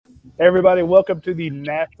Everybody, welcome to the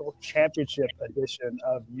National Championship edition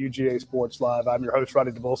of UGA Sports Live. I'm your host,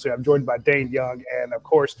 Radi Nabulsi. I'm joined by Dayne Young and, of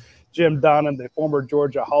course, Jim Donnan, the former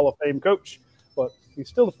Georgia Hall of Fame coach. But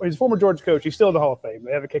he's a former Georgia coach. He's still in the Hall of Fame.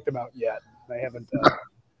 They haven't kicked him out yet. They haven't.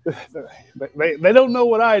 They don't know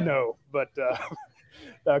what I know, but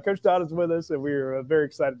Coach Donnan's with us, and we're very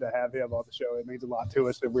excited to have him on the show. It means a lot to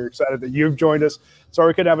us, and we're excited that you've joined us. Sorry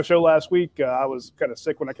we couldn't have a show last week. I was kind of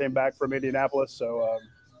sick when I came back from Indianapolis, so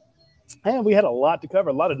and we had a lot to cover,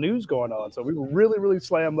 a lot of news going on. So we were really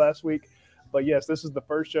slammed last week. But, yes, this is the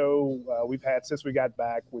first show we've had since we got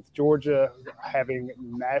back with Georgia having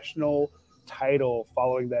national title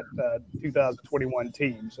following that 2021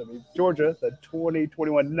 team. So Georgia, the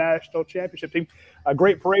 2021 national championship team. A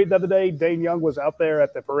great parade the other day. Dayne Young was out there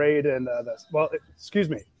at the parade and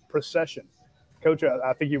procession. Coach,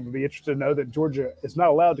 I think you would be interested to know that Georgia is not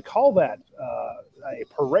allowed to call that a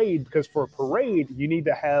parade because for a parade you need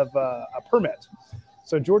to have a permit.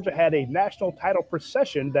 So Georgia had a national title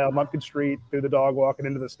procession down Lumpkin Street through the dog walk and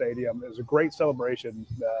into the stadium. It was a great celebration.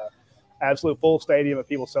 Absolute full stadium of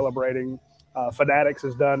people celebrating. Fanatics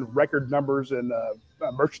has done record numbers in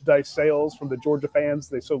merchandise sales from the Georgia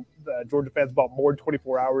fans. Georgia fans bought more than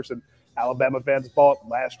 24 hours than Alabama fans bought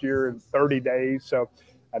last year in 30 days. So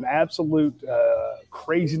an absolute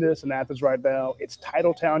craziness in Athens right now. It's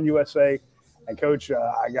Titletown, USA. And, Coach,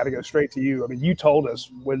 I got to go straight to you. I mean, you told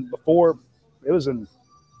us before it was in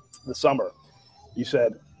the summer, you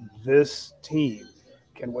said this team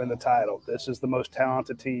can win the title. This is the most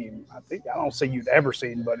talented team. I don't say you'd ever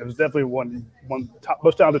seen, but it was definitely one top,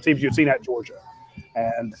 most talented teams you'd seen at Georgia.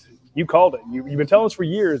 And you called it. You've been telling us for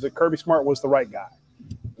years that Kirby Smart was the right guy.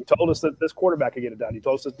 You told us that this quarterback could get it done. You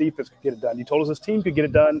told us this defense could get it done. You told us this team could get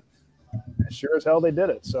it done. Sure as hell they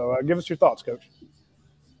did it. So give us your thoughts, Coach.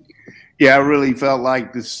 Yeah, I really felt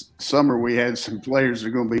like this summer we had some players that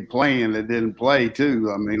are going to be playing that didn't play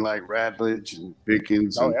too. I mean, like Radledge and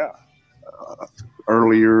Pickens.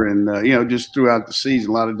 Earlier and, just throughout the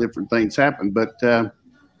season, a lot of different things happened. But, I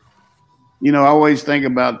always think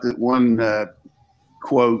about that one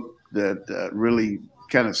quote that really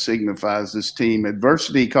kind of signifies this team.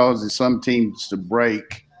 Adversity causes some teams to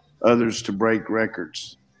break, others to break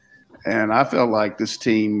records. And I felt like this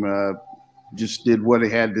team just did what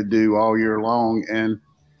it had to do all year long. And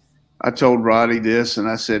I told Radi this, and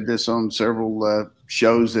I said this on several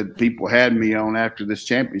shows that people had me on after this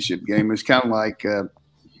championship game. It's kind of like you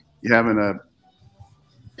having a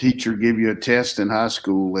teacher give you a test in high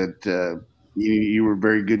school that you were a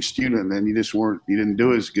very good student and you didn't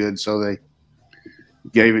do as good. So they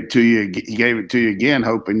gave it to you. He gave it to you again,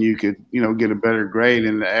 hoping you could, get a better grade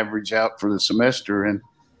and average out for the semester. And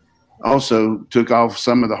also took off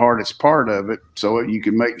some of the hardest part of it so you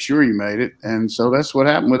could make sure you made it. And so that's what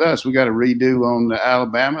happened with us. We got a redo on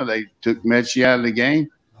Alabama. They took Mechie out of the game.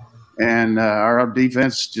 And our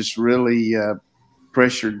defense just really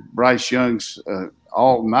pressured Bryce Young's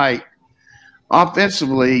all night.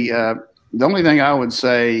 Offensively, the only thing I would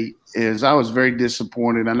say is I was very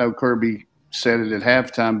disappointed. I know Kirby said it at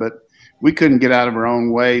halftime, but we couldn't get out of our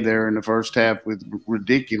own way there in the first half with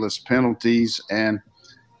ridiculous penalties and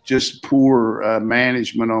just poor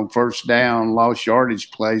management on first down, lost yardage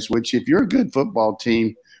plays, which if you're a good football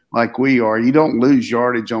team like we are, you don't lose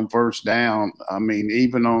yardage on first down. I mean,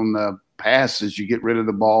 even on passes, you get rid of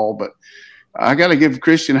the ball. But I got to give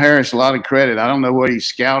Christian Harris a lot of credit. I don't know what he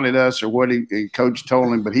scouted us or what coach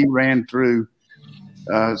told him, but he ran through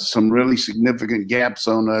some really significant gaps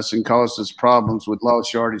on us and caused us problems with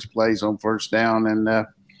lost yardage plays on first down. And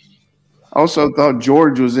also thought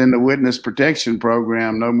George was in the witness protection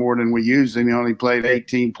program no more than we used him. He only played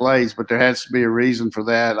 18 plays, but there has to be a reason for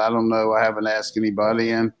that. I don't know. I haven't asked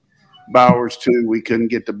anybody. And Bowers, too, we couldn't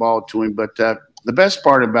get the ball to him. But the best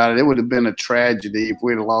part about it would have been a tragedy if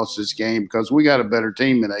we'd have lost this game because we got a better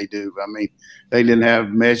team than they do. I mean, they didn't have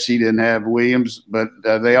Mechie, didn't have Williams, but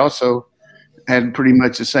they also had pretty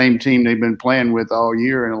much the same team they've been playing with all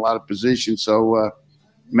year in a lot of positions. So,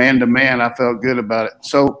 man-to-man, I felt good about it.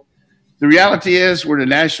 So, the reality is we're the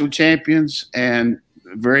national champions and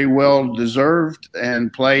very well deserved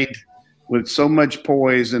and played with so much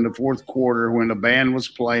poise in the fourth quarter when the band was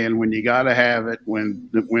playing, when you got to have it, when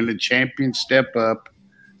the champions step up.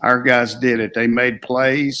 Our guys did it. They made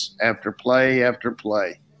plays after play after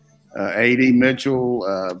play. A.D. Mitchell,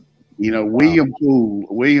 William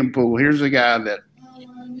Poole. Here's a guy that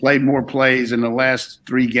played more plays in the last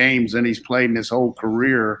 3 games than he's played in his whole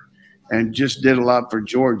career. And just did a lot for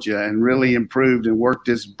Georgia and really improved and worked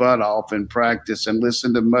his butt off in practice and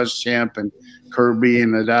listened to Muschamp and Kirby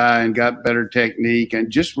and Adai and got better technique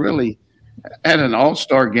and just really had an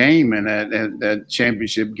all-star game in that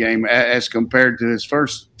championship game as compared to his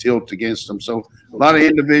first tilt against them. So a lot of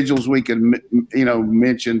individuals we can,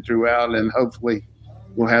 mention throughout, and hopefully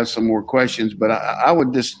we'll have some more questions. But I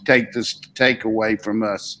would just take this takeaway from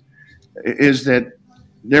us is that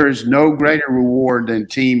there is no greater reward than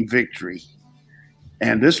team victory.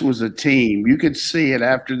 And this was a team. You could see it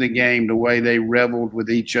after the game, the way they reveled with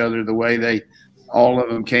each other, the way all of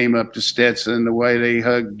them came up to Stetson, the way they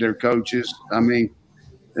hugged their coaches. I mean,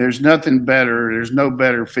 there's nothing better. There's no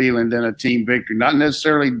better feeling than a team victory. Not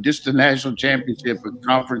necessarily just a national championship, a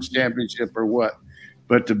conference championship or what,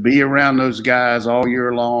 but to be around those guys all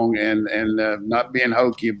year long and not being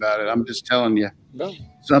hokey about it. I'm just telling you,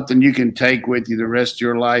 something you can take with you the rest of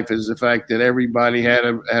your life is the fact that everybody had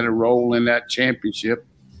a role in that championship,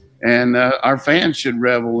 and our fans should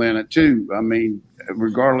revel in it too. I mean,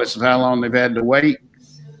 regardless of how long they've had to wait,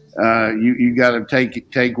 you got to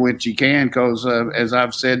take what you can, because as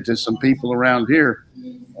I've said to some people around here,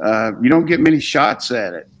 you don't get many shots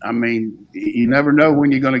at it. I mean, you never know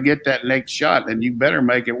when you're going to get that next shot, and you better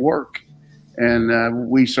make it work. And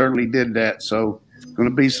we certainly did that. So going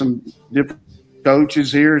to be some different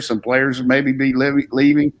coaches here, some players maybe be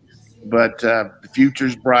leaving, but the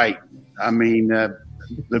future's bright. I mean,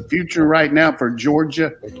 the future right now for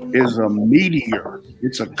Georgia is a meteor.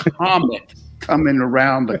 It's a comet coming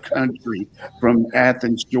around the country from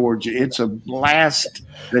Athens, Georgia. It's a blast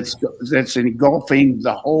that's engulfing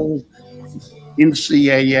the whole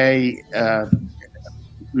NCAA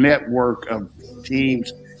network of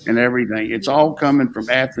teams and everything. It's all coming from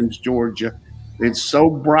Athens, Georgia. It's so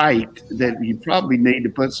bright that you probably need to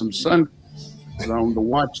put some sun on to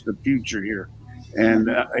watch the future here. And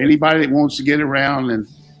anybody that wants to get around and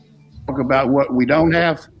talk about what we don't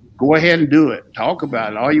have, go ahead and do it. Talk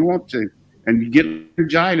about it all you want to. And you get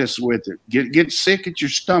laryngitis with it. Get sick at your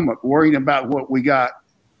stomach worrying about what we got.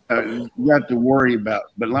 You got to worry about.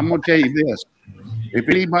 But I'm going to tell you this. If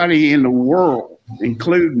anybody in the world,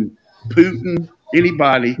 including Putin,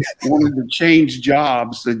 anybody wanted to change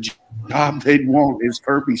jobs, the job they'd want is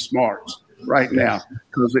Kirby Smart's right now,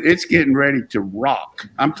 because it's getting ready to rock.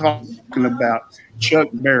 I'm talking about Chuck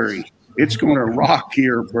Berry. It's going to rock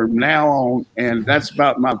here from now on, and that's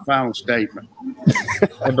about my final statement.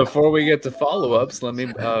 And before we get to follow-ups, let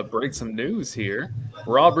me break some news here.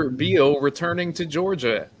 Robert Beal returning to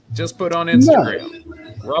Georgia. Just put on Instagram.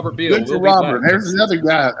 No. Robert Beal. Good for Robert. There's another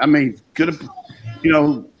guy. I mean, could have,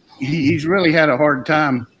 he's really had a hard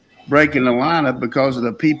time breaking the lineup because of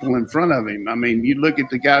the people in front of him. I mean, you look at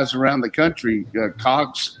the guys around the country,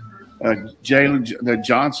 Cox, Jalen, the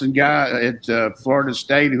Johnson guy at Florida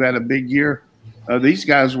State who had a big year. These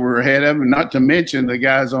guys were ahead of him, not to mention the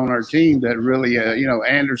guys on our team that really,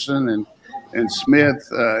 Anderson and Smith.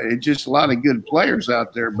 It's just a lot of good players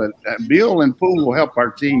out there. But Bill and Poole will help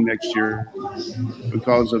our team next year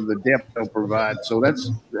because of the depth they'll provide. So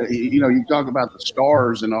that's, you talk about the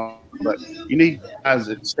stars and all, but you need guys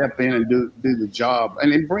that step in and do the job.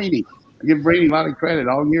 And then Brady, I give Brady a lot of credit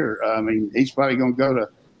all year. I mean, he's probably going to go to,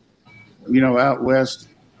 out west,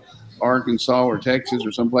 Arkansas or Texas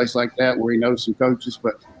or someplace like that where he knows some coaches.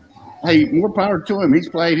 But, hey, more power to him. He's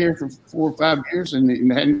played here for 4 or 5 years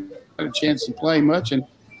and hadn't had a chance to play much, and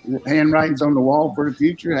handwriting's on the wall for the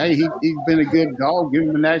future. Hey, he's been a good dog. Give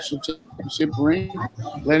him a national championship ring.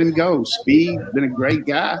 Let him go. Speed, been a great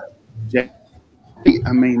guy.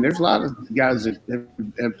 I mean, there's a lot of guys that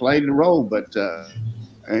have played the role, but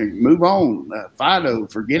move on. Fido,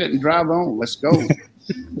 forget it and drive on. Let's go.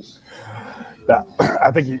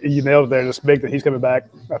 I think you nailed it there. It's big that he's coming back.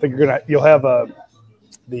 I think you'll have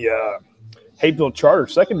the Hayesville Charter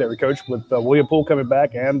secondary coach with William Poole coming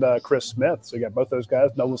back and Chris Smith. So you got both those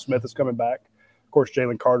guys. Nolan Smith is coming back. Of course,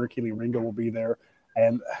 Jalen Carter, Keely Ringo will be there.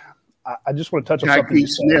 And I just want to touch on something.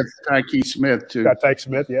 Tyke Smith, too. Got Tyke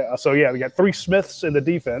Smith, yeah. So, yeah, we got 3 Smiths in the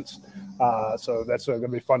defense. So that's going to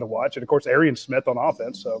be fun to watch. And, of course, Arian Smith on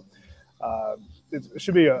offense. So it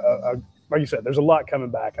should be like you said, there's a lot coming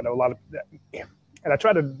back. I know a lot of – and I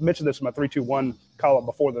tried to mention this in my 3-2-1 column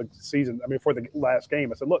before the last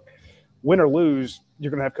game. I said, look, win or lose, you're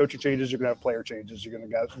going to have coaching changes. You're going to have player changes. You're going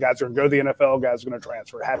to guys are going to go to the NFL. Guys are going to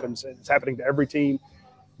transfer. It happens. It's happening to every team.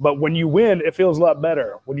 But when you win, it feels a lot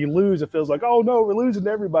better. When you lose, it feels like, oh, no, we're losing to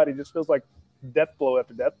everybody. It just feels like death blow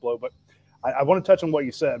after death blow. But I want to touch on what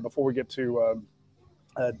you said before we get to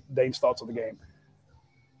Dayne's thoughts on the game.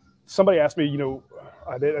 Somebody asked me,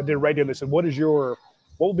 I did a radio, and they said, what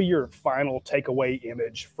will be your final takeaway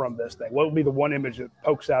image from this thing? What will be the one image that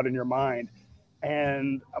pokes out in your mind?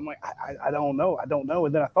 And I'm like, I don't know.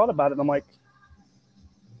 And then I thought about it, and I'm like,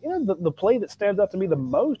 the play that stands out to me the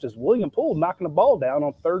most is William Poole knocking the ball down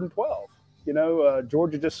on 3rd and 12.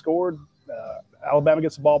 Georgia just scored. Alabama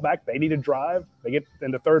gets the ball back. They need a drive. They get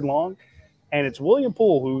into third long. And it's William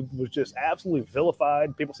Poole who was just absolutely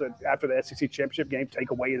vilified. People said after the SEC championship game,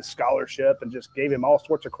 take away his scholarship and just gave him all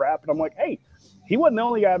sorts of crap. And I'm like, hey, he wasn't the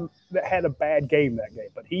only guy that had a bad game that game.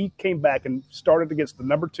 But he came back and started against the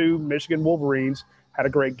number 2 Michigan Wolverines, had a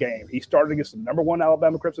great game. He started against the number 1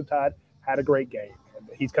 Alabama Crimson Tide, had a great game. And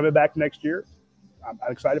he's coming back next year. I'm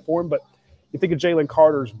excited for him. But you think of Jalen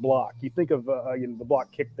Carter's block. You think of the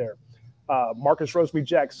block kick there. Marcus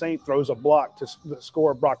Roseby-Jack Saint throws a block to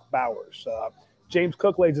score Brock Bowers. James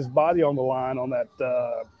Cook lays his body on the line on that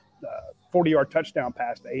 40-yard touchdown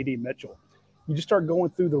pass to A.D. Mitchell. You just start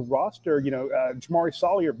going through the roster. Jamari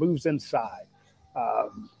Salyer moves inside.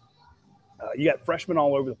 You got freshmen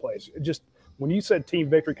all over the place. Just when you said team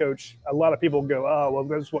victory, Coach, a lot of people go, oh, well,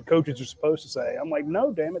 that's what coaches are supposed to say. I'm like,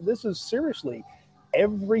 no, damn it. This is seriously.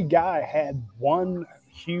 Every guy had one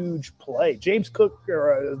huge play. James Cook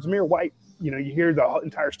or Zamir White, you hear the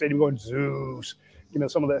entire stadium going, Zeus.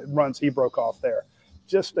 Some of the runs he broke off there.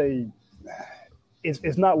 Just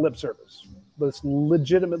it's not lip service, but it's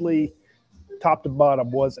legitimately top to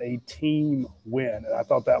bottom was a team win. And I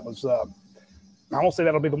thought that was, I won't say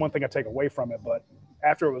that'll be the one thing I take away from it, but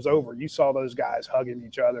after it was over, you saw those guys hugging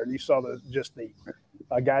each other, and you saw the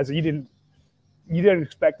guys that you didn't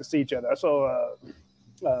expect to see each other. I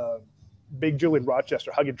saw Big Julian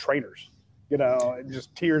Rochester hugging trainers, and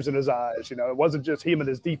just tears in his eyes. It wasn't just him and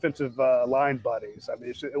his defensive line buddies. I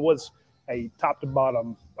mean, it was a top to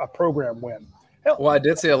bottom program win. Hell, well, I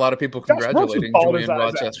did see a lot of people congratulating Julian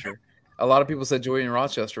Rochester. A lot of people said Julian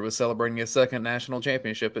Rochester was celebrating his 2nd national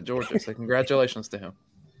championship at Georgia. So congratulations to him.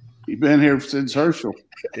 He's been here since Herschel.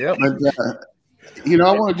 Yep. But,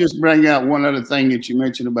 I want to just bring out one other thing that you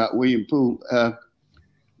mentioned about William Poole.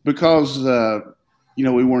 Because,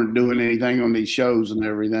 we weren't doing anything on these shows and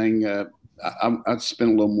everything, I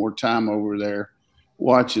spent a little more time over there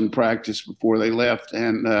watching practice before they left.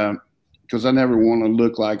 And because I never want to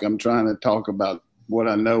look like I'm trying to talk about what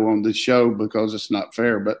I know on the show because it's not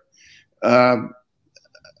fair. But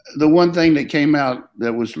the one thing that came out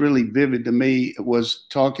that was really vivid to me was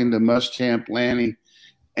talking to Muschamp, Lanny,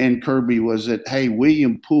 and Kirby was that, hey,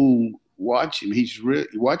 William Poole, watch him.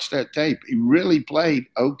 Watch that tape. He really played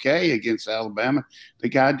okay against Alabama. The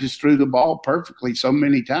guy just threw the ball perfectly so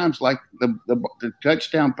many times, like the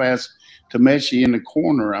touchdown pass to Messi in the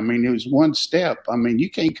corner. I mean, it was one step. I mean, you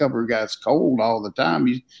can't cover guys cold all the time.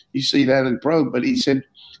 You see that in pro, but he said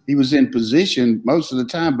he was in position most of the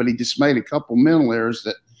time, but he just made a couple mental errors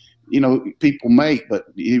that, people make. But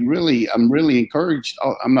I'm really encouraged.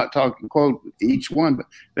 I'm not talking quote each one, but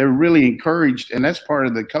they're really encouraged. And that's part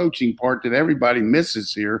of the coaching part that everybody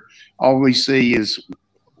misses here. All we see is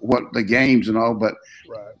what the games and all, but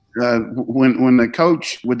right. When the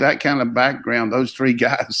coach with that kind of background, those 3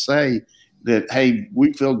 guys say that, hey,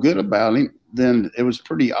 we feel good about him, then it was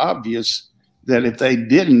pretty obvious that if they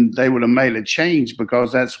didn't, they would have made a change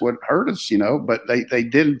because that's what hurt us, but they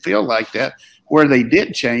didn't feel like that. Where they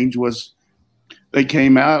did change was they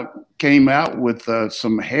came out with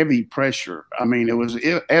some heavy pressure. I mean, it was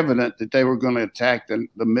evident that they were going to attack the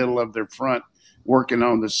middle of their front, working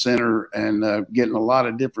on the center and getting a lot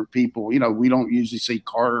of different people. We don't usually see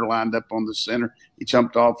Carter lined up on the center. He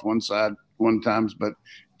jumped off one side one times, but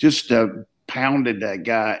just pounded that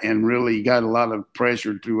guy and really got a lot of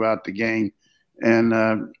pressure throughout the game.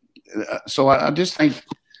 And so I just think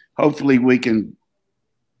hopefully we can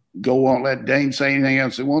go on, let Dayne say anything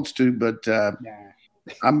else he wants to, but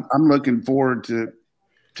I'm looking forward to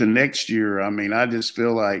next year. I mean, I just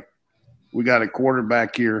feel like we got a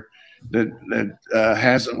quarterback here that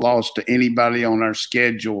hasn't lost to anybody on our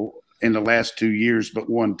schedule in the last 2 years but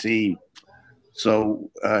one team. So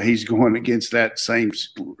he's going against that same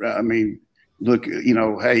 – I mean, look,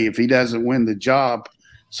 hey, if he doesn't win the job,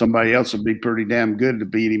 somebody else will be pretty damn good to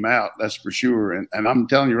beat him out. That's for sure. And I'm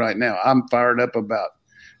telling you right now, I'm fired up about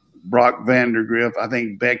Brock Vandergriff. I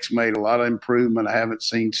think Beck's made a lot of improvement. I haven't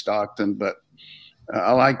seen Stockton, but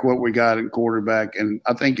I like what we got in quarterback. And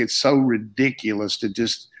I think it's so ridiculous to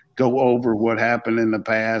just go over what happened in the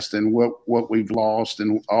past and what we've lost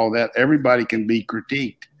and all that. Everybody can be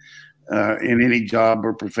critiqued in any job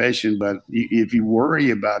or profession, but if you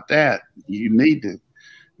worry about that, you need to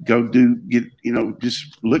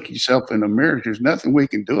just look yourself in the mirror. There's nothing we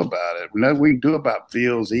can do about it. Nothing we can do about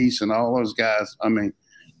Fields, East, and all those guys. I mean,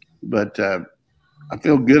 but I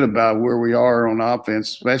feel good about where we are on offense,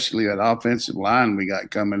 especially that offensive line we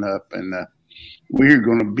got coming up. And we're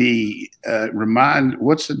going to be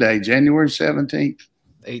what's the day? January 17th?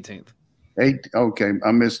 18th. Okay,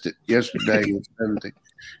 I missed it. Yesterday was 17th.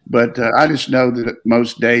 But I just know that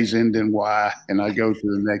most days end in Y, and I go to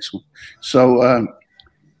the next one. So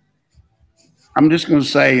I'm just going to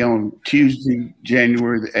say on Tuesday,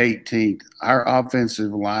 January the 18th, our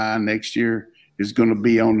offensive line next year is going to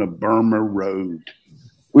be on the Burma Road.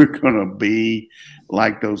 We're going to be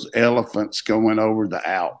like those elephants going over the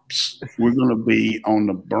Alps. We're going to be on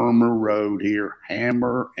the Burma Road here,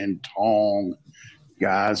 hammer and tong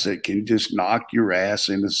guys that can just knock your ass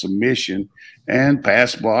into submission and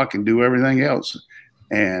pass block and do everything else.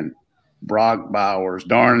 And Brock Bowers,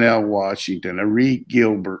 Darnell Washington, Eric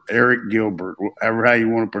Gilbert, whatever how you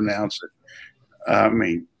want to pronounce it. I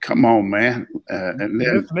mean, come on, man. And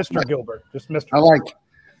then Mr. Gilbert, just Mr.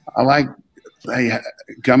 I like hey,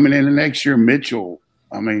 coming in the next year, Mitchell.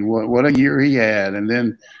 I mean, what a year he had. And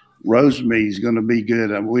then Rosemead's going to be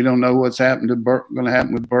good. We don't know what's going to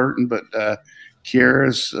happen with Burton, but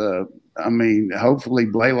Kieras, I mean, hopefully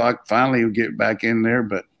Blaylock finally will get back in there.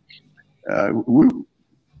 But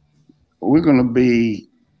we're going to be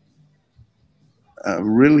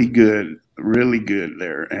really good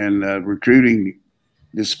there. And recruiting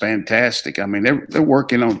is fantastic. I mean, they're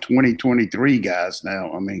working on 2023 guys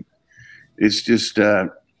now. I mean, it's just,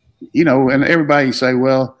 you know, and everybody say,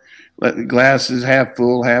 well, let the glass is half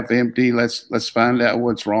full, half empty. Let's find out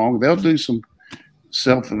what's wrong. They'll do some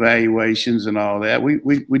self-evaluations and all that.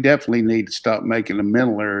 We definitely need to stop making the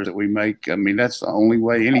mental errors that we make. I mean, that's the only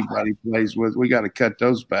way anybody plays with. We got to cut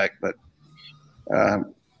those back. But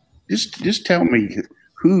just tell me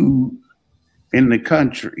who in the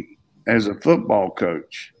country as a football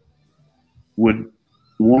coach would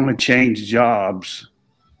want to change jobs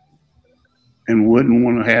and wouldn't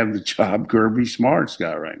want to have the job Kirby Smart's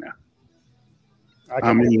got right now.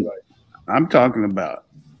 I mean, I'm talking about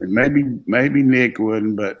maybe Nick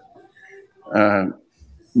wouldn't, but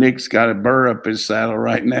Nick's got a burr up his saddle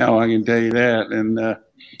right now. I can tell you that, and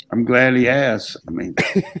I'm glad he has. I mean,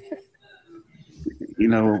 you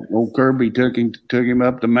know, old Kirby took him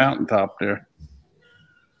up the mountaintop there.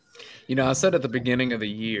 You know, I said at the beginning of the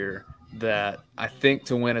year that I think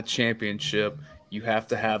to win a championship, you have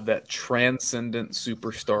to have that transcendent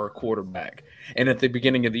superstar quarterback. And at the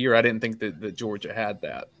beginning of the year, I didn't think that Georgia had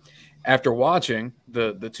that. After watching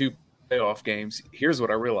the two playoff games, here's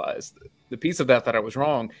what I realized. The piece of that I was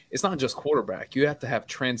wrong, it's not just quarterback. You have to have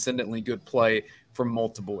transcendently good play from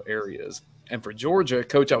multiple areas. And for Georgia,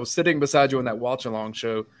 Coach, I was sitting beside you in that watch-along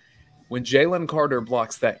show. When Jalen Carter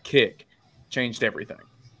blocks that kick, changed everything.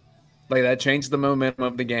 Like, that changed the momentum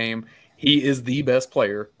of the game. He is the best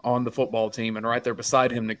player on the football team, and right there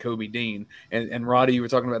beside him, Nakobe Dean. And Radi, you were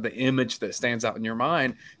talking about the image that stands out in your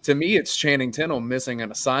mind. To me, it's Channing Tindall missing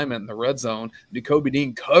an assignment in the red zone, Nakobe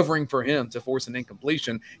Dean covering for him to force an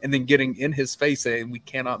incompletion, and then getting in his face saying, we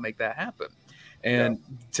cannot make that happen. And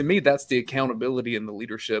to me, that's the accountability and the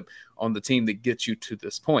leadership on the team that gets you to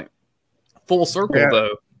this point. Full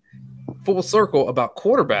circle about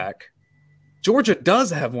quarterback. Georgia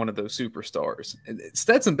does have one of those superstars.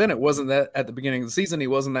 Stetson Bennett wasn't that at the beginning of the season. He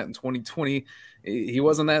wasn't that in 2020. He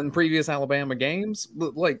wasn't that in previous Alabama games.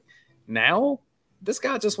 Like, now, this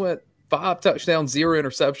guy just went 5 touchdowns, 0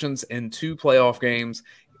 interceptions in 2 playoff games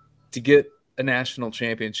to get a national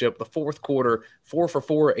championship. The fourth quarter, 4 for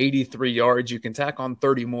 4, 83 yards. You can tack on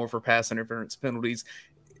 30 more for pass interference penalties.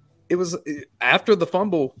 It was after the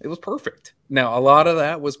fumble, it was perfect. Now, a lot of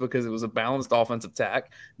that was because it was a balanced offensive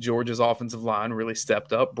attack. Georgia's offensive line really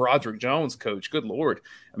stepped up. Broderick Jones, coach, good Lord.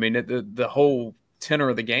 I mean, the whole tenor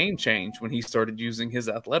of the game changed when he started using his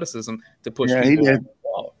athleticism to push people off the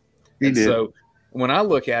ball. He did. So when I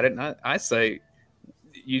look at it, and I say,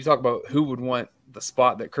 you talk about who would want the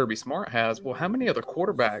spot that Kirby Smart has. Well, how many other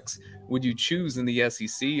quarterbacks would you choose in the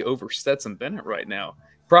SEC over Stetson Bennett right now?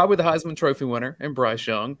 Probably the Heisman Trophy winner and Bryce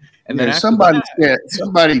Young. And then somebody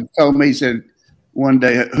told me, said one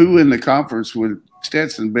day, who in the conference would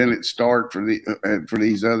Stetson Bennett start for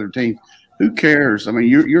these other teams? Who cares? I mean,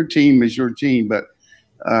 your team is your team, but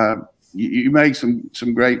you make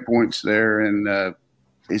some great points there, and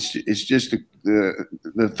it's just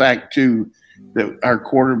the fact too that our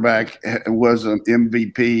quarterback was an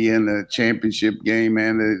MVP in the championship game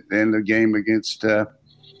and the game against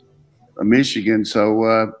Michigan.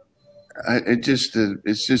 So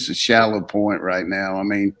it's just a shallow point right now. I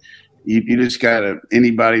mean, you just got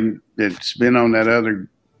anybody that's been on that other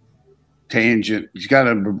tangent, you got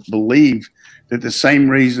to believe that the same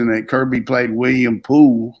reason that Kirby played William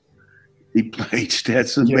Poole, he played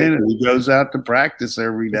Stetson Bennett. He goes out to practice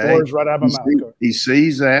every day. Right out of my mouth. He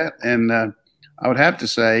sees that, and I would have to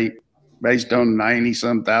say, based on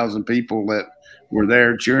 90-some thousand people that were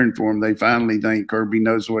there cheering for him, they finally think Kirby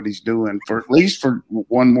knows what he's doing for at least for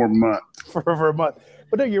one more month. For a month.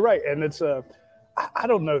 But no, you're right, and it's I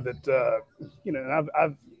don't know that you know. And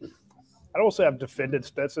I don't say I've defended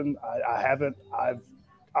Stetson. I haven't.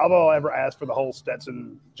 All I ever asked for the whole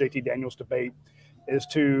Stetson JT Daniels debate is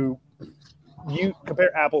to you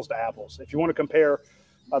compare apples to apples. If you want to compare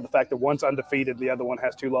the fact that one's undefeated, the other one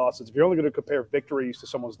has 2 losses. If you're only going to compare victories to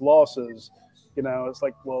someone's losses, you know, it's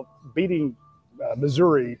like, well, beating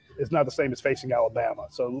Missouri is not the same as facing Alabama.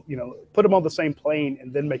 So, you know, put them on the same plane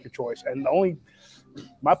and then make your choice. And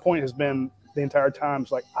my point has been the entire time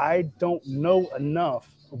is like, I don't know enough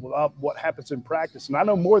about what happens in practice. And I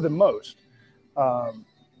know more than most.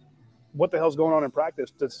 What the hell's going on in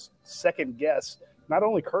practice to second guess not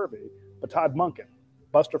only Kirby, but Todd Monken,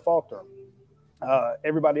 Buster Faulkner,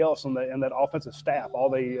 everybody else in that offensive staff, all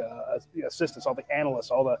the assistants, all the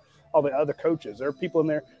analysts, all the other coaches. There are people in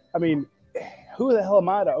there. I mean, who the hell am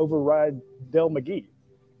I to override Dell McGee?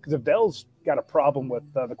 Because if Dell's got a problem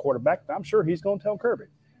with the quarterback, I'm sure he's going to tell Kirby.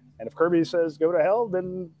 And if Kirby says go to hell,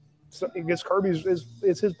 then I guess Kirby's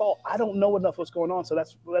is his ball. I don't know enough what's going on, so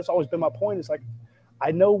that's always been my point. It's like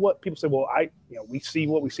I know what people say. Well, we see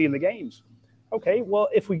what we see in the games. Okay, well,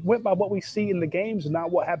 if we went by what we see in the games and not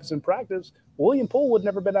what happens in practice, William Poole would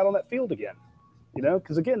never been out on that field again. You know,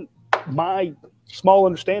 because again, my small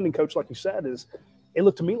understanding, Coach, like you said, is it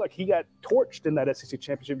looked to me like he got torched in that SEC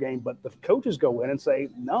championship game. But the coaches go in and say,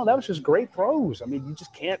 no, that was just great throws. I mean, you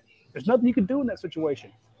just can't. There's nothing you can do in that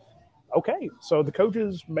situation. Okay, so the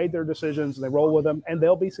coaches made their decisions and they roll with them, and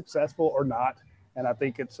they'll be successful or not. And I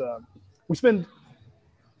think it's we spend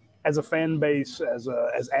as a fan base, as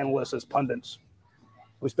analysts, as pundits,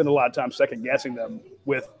 we spend a lot of time second guessing them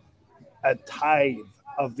with a tithe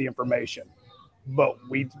of the information. But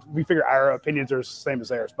we figure our opinions are the same as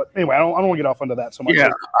theirs. But anyway, I don't want to get off into that so much.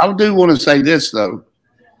 Yeah, I do want to say this though.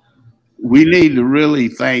 We need to really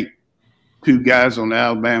thank 2 guys on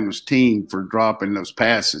Alabama's team for dropping those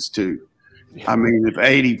passes too. I mean, if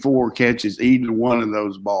 84 catches either one of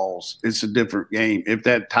those balls, it's a different game. If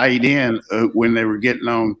that tight end, when they were getting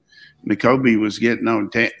on, Nakobe was getting on,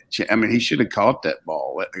 I mean, he should have caught that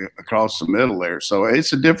ball across the middle there. So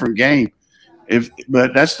it's a different game.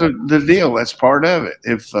 But that's the deal. That's part of it.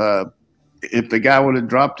 If the guy would have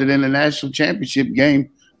dropped it in the national championship game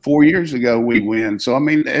 4 years ago, we win. So I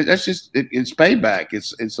mean, that's just it's payback.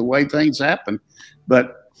 It's the way things happen.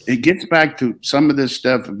 But it gets back to some of this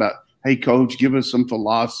stuff about, hey, coach, give us some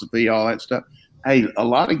philosophy, all that stuff. Hey, a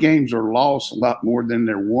lot of games are lost a lot more than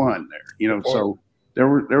they're won there. You know, so there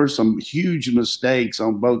were some huge mistakes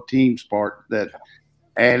on both teams' part that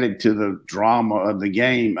added to the drama of the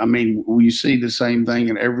game. I mean, we see the same thing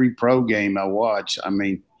in every pro game I watch. I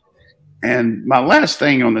mean, and my last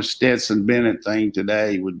thing on the Stetson Bennett thing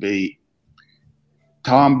today would be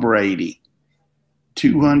Tom Brady,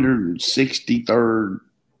 263rd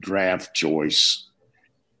draft choice,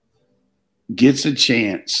 gets a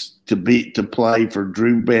chance to play for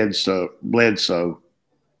Drew Bledsoe,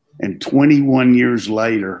 and 21 years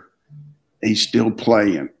later, he's still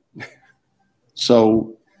playing.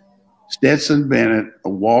 So Stetson Bennett, a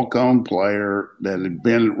walk-on player that had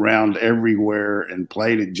been around everywhere and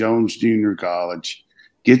played at Jones Junior College,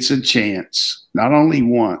 gets a chance, not only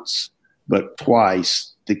once, but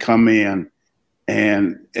twice, to come in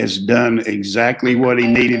and has done exactly what he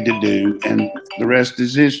needed to do, and the rest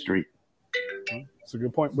is history. That's a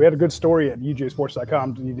good point. We had a good story at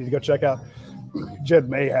UGASports.com. You need to go check out. Jed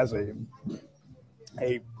May has a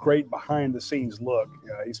great behind-the-scenes look.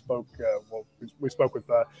 He spoke. We spoke with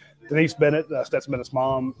Denise Bennett, Stetson Bennett's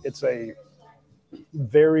mom. It's a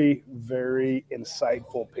very, very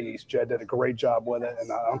insightful piece. Jed did a great job with it, and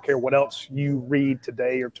I don't care what else you read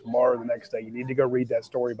today or tomorrow or the next day. You need to go read that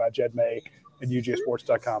story by Jed May at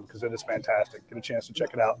UGASports.com because it is fantastic. Get a chance to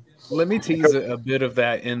check it out. Let me tease a bit of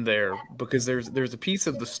that in there because there's a piece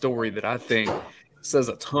of the story that I think says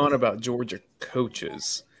a ton about Georgia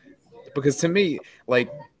coaches. Because to me,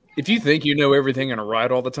 like, if you think you know everything and are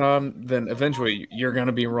right all the time, then eventually you're going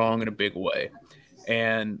to be wrong in a big way.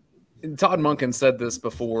 And Todd Monken said this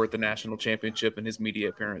before the national championship and his media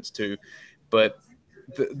appearance too. But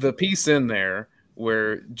the piece in there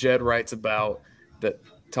where Jed writes about that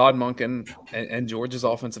Todd Monken and Georgia's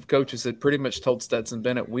offensive coaches had pretty much told Stetson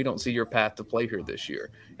Bennett, we don't see your path to play here this year.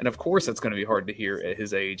 And, of course, it's going to be hard to hear at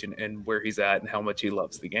his age and where he's at and how much he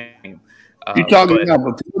loves the game. You talking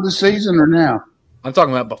about before the season or now? I'm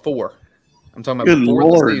talking about before. I'm talking about Good before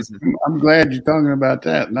Lord. the season. I'm glad you're talking about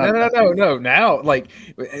that. No. Now, like,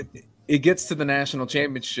 it gets to the national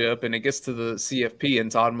championship and it gets to the CFP,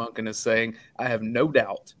 and Todd Monken is saying, I have no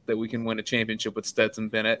doubt that we can win a championship with Stetson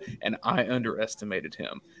Bennett, and I underestimated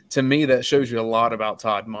him. To me, that shows you a lot about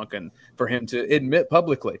Todd Monken for him to admit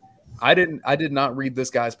publicly, I did not read this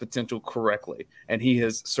guy's potential correctly, and he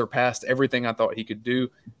has surpassed everything I thought he could do,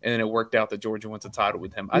 and it worked out that Georgia wins a title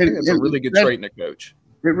with him. I think it's a really good trait in a coach.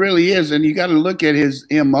 It really is, and you got to look at his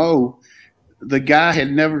MO. The guy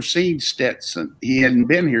had never seen Stetson. He hadn't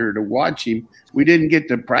been here to watch him. We didn't get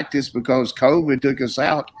to practice because COVID took us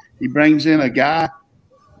out. He brings in a guy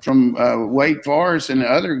from Wake Forest and the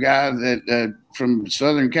other guy that from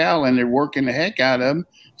Southern Cal, and they're working the heck out of him.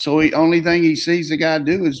 So the only thing he sees the guy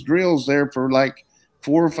do is drills there for like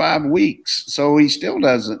 4 or 5 weeks. So he still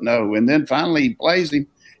doesn't know. And then finally he plays him.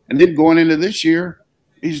 And then going into this year,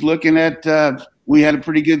 he's looking at we had a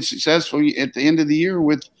pretty good successful at the end of the year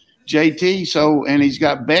with JT. So, and he's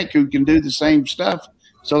got Beck who can do the same stuff.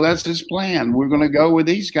 So that's his plan. We're going to go with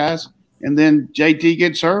these guys. And then JT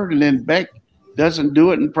gets hurt, and then Beck doesn't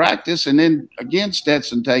do it in practice. And then again,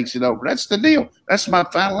 Stetson takes it over. That's the deal. That's my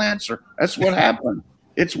final answer. That's what happened.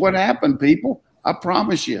 It's what happened, people. I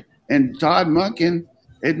promise you. And Todd Monken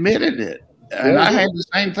admitted it. And I had the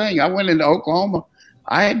same thing. I went into Oklahoma.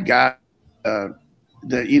 I had got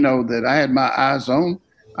that I had my eyes on.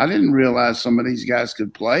 I didn't realize some of these guys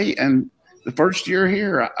could play. And the first year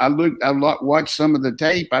here, I watched some of the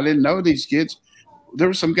tape. I didn't know these kids. There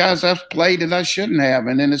were some guys I've played that I shouldn't have.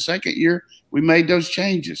 And in the second year, we made those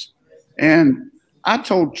changes. And I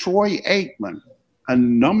told Troy Aikman, a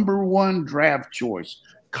 #1 draft choice,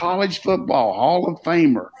 college football Hall of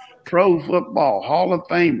Famer, pro football Hall of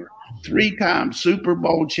Famer, 3-time Super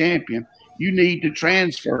Bowl champion, you need to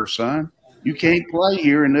transfer, son. You can't play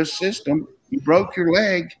here in this system. You broke your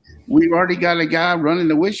leg. We've already got a guy running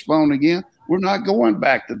the wishbone again. We're not going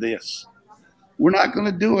back to this. We're not going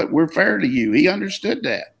to do it. We're fair to you. He understood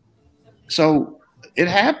that. So it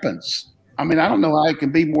happens. I mean, I don't know how it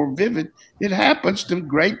can be more vivid. It happens to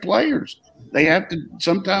great players. They have to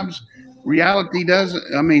sometimes reality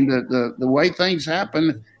doesn't. I mean, the way things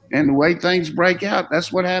happen and the way things break out,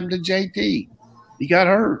 that's what happened to JT. He got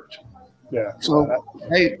hurt. Yeah. So,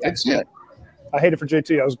 hey, that's it. I hate it for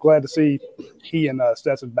JT. I was glad to see he and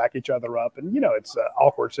Stetson back each other up. And, it's an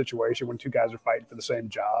awkward situation when two guys are fighting for the same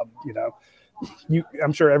job.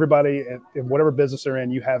 I'm sure everybody in whatever business they're in,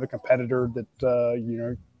 you have a competitor that,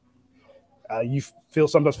 you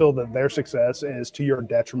sometimes feel that their success is to your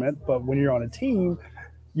detriment. But when you're on a team,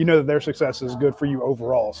 you know that their success is good for you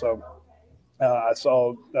overall. So I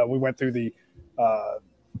saw we went through the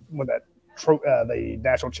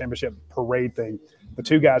national championship parade thing. The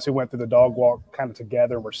two guys who went through the dog walk kind of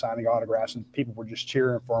together were signing autographs, and people were just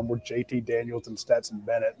cheering for them were JT Daniels and Stetson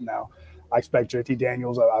Bennett. Now, I expect JT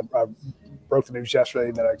Daniels. I broke the news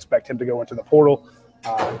yesterday that I expect him to go into the portal.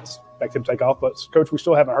 I expect him to take off. But, Coach, we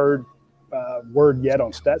still haven't heard word yet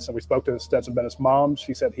on Stetson. We spoke to Stetson Bennett's mom.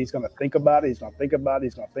 She said he's going to think about it. He's going to think about it.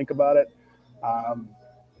 He's going to think about it.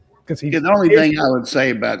 The only thing I would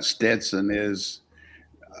say about Stetson is,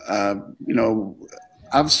 I've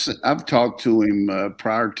talked to him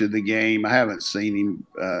prior to the game. I haven't seen him,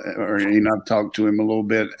 I've talked to him a little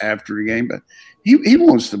bit after the game. But he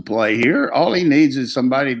wants to play here. All he needs is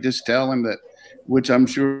somebody to just tell him that, which I'm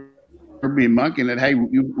sure Kirby Monken, that hey,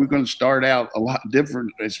 we're going to start out a lot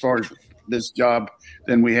different as far as this job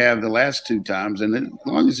than we have the last 2 times. And as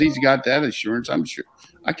long as he's got that assurance, I'm sure.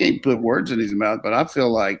 I can't put words in his mouth, but I feel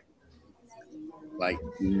like that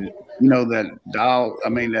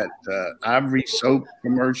that Ivory soap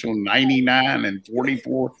commercial, 99 and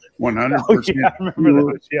 44, 100%. Oh, yeah, I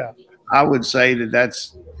remember those, yeah. I would say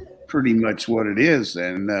that's pretty much what it is.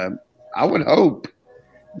 And I would hope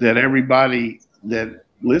that everybody that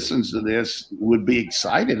listens to this would be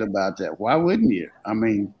excited about that. Why wouldn't you? I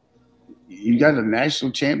mean, you got a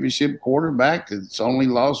national championship quarterback that's only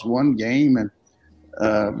lost 1 game, and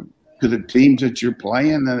to the teams that you're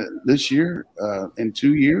playing this year in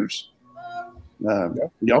 2 years.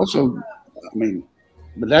 You also,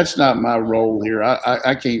 but that's not my role here.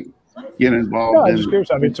 I can't get involved. No, I'm just curious.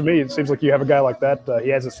 I mean, to me, it seems like you have a guy like that.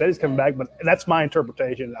 He hasn't said he's coming back, but that's my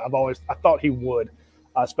interpretation. I thought he would,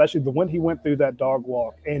 especially when he went through that dog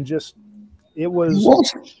walk, and just it was.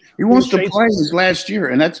 He wants to play his last year,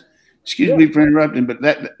 and that's. Excuse me for interrupting, but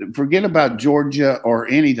forget about Georgia or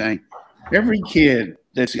anything. Every kid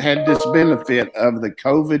that's had this benefit of the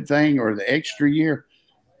COVID thing or the extra year,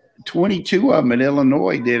 22 of them at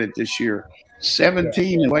Illinois did it this year,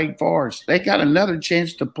 17 at Wake Forest. They got another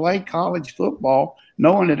chance to play college football,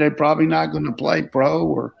 knowing that they're probably not going to play pro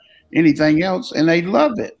or anything else, and they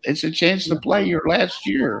love it. It's a chance to play your last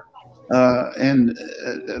year, and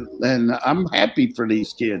I'm happy for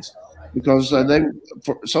these kids because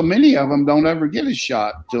so many of them don't ever get a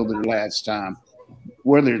shot till their last time.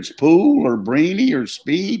 Whether it's Poole or Breeny or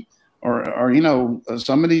Speed or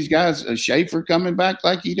some of these guys, Schaefer coming back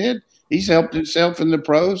like he did, He's helped himself in the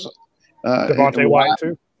pros. Devontae Wyatt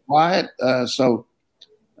too.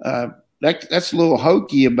 That's a little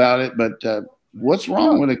hokey about it, but what's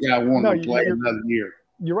wrong with a guy wanting to play another year?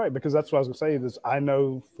 You're right, because that's what I was going to say. Is I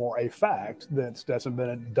know for a fact that Stetson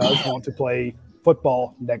Bennett does want to play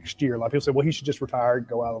football next year. A lot of people say, well, he should just retire and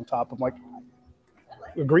go out on top. I'm like,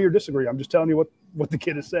 agree or disagree. I'm just telling you what the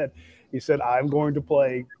kid has said. He said, I'm going to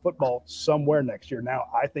play football somewhere next year. Now,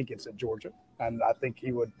 I think it's at Georgia, and I think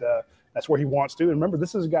he would that's where he wants to. And remember,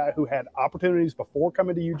 this is a guy who had opportunities before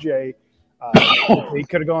coming to UGA. He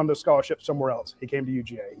could have gone to scholarship somewhere else. He came to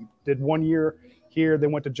UGA. He did 1 year here,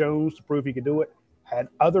 then went to Jones to prove he could do it. Had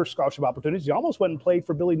other scholarship opportunities. He almost went and played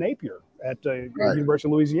for Billy Napier at University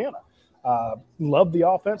of Louisiana. Loved the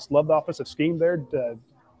offense, loved the offensive scheme there.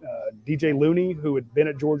 DJ Looney, who had been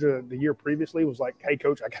at Georgia the year previously, was like, hey,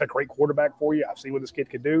 coach, I got a great quarterback for you. I've seen what this kid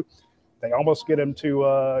could do. They almost get him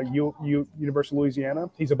to University of Louisiana.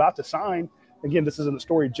 He's about to sign. Again, this isn't the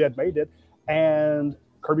story Jed May did. And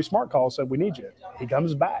Kirby Smart called, said, we need you. He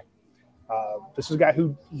comes back. This is a guy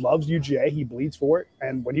who loves UGA. He bleeds for it.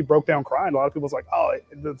 And when he broke down crying, a lot of people was like, oh,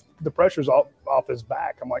 the pressure's off his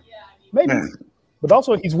back. I'm like, maybe. But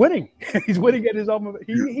also, he's winning. He's winning at his own.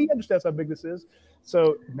 He understands how big this is.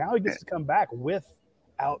 So now he gets to come back without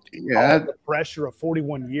all the pressure of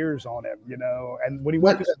 41 years on him, you know. And when he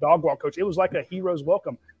went to the dog walk, coach, it was like a hero's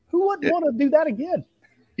welcome. Who wouldn't want to do that again?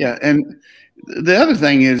 Yeah, and the other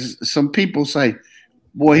thing is, some people say,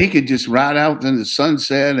 boy, he could just ride out in the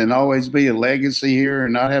sunset and always be a legacy here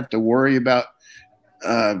and not have to worry about,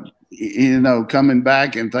 coming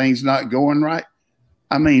back and things not going right.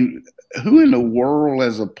 I mean, who in the world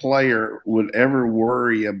as a player would ever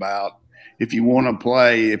worry about if you want to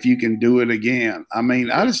play, if you can do it again? I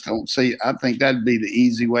mean, I just don't see – I think that'd be the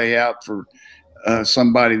easy way out for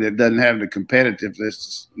somebody that doesn't have the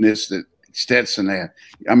competitiveness that Stetson had.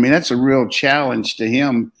 I mean, that's a real challenge to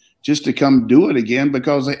him just to come do it again,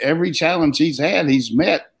 because every challenge he's had, he's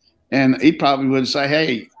met. And he probably would say,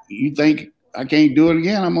 hey, you think I can't do it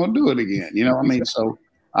again? I'm going to do it again. You know what I mean? So –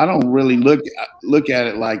 I don't really look at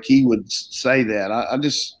it like he would say that. I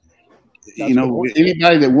just,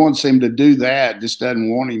 anybody that wants him to do that just doesn't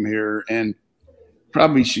want him here, and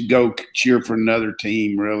probably should go cheer for another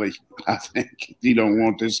team, really. I think if you don't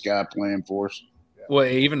want this guy playing for us. Well,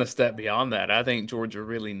 even a step beyond that, I think Georgia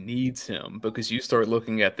really needs him, because you start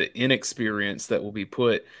looking at the inexperience that will be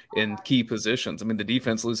put in key positions. I mean, the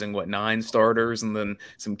defense losing, 9 starters and then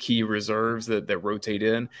some key reserves that rotate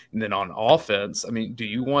in. And then on offense, I mean, do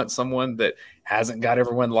you want someone that hasn't got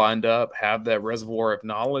everyone lined up, have that reservoir of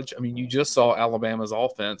knowledge? I mean, you just saw Alabama's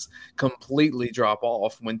offense completely drop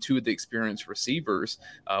off when 2 of the experienced receivers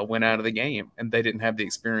went out of the game, and they didn't have the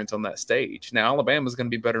experience on that stage. Now, Alabama's going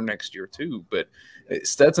to be better next year too, but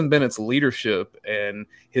Stetson Bennett's leadership and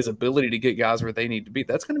his ability to get guys where they need to be,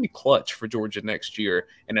 that's going to be clutch for Georgia next year.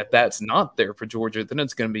 And if that's not there for Georgia, then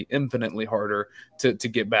it's going to be infinitely harder to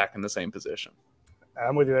get back in the same position.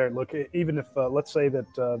 I'm with you there. Look, even if let's say that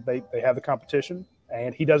they have the competition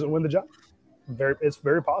and he doesn't win the job, it's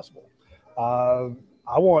very possible.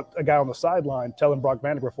 I want a guy on the sideline telling Brock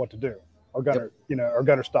Vandagriff what to do, or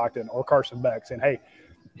Gunnar Stockton or Carson Beck saying, hey,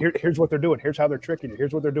 here's what they're doing. Here's how they're tricking you.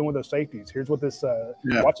 Here's what they're doing with those safeties. Here's what this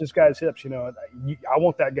watch this guy's hips. I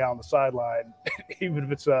want that guy on the sideline, even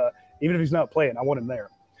if he's not playing. I want him there.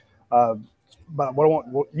 But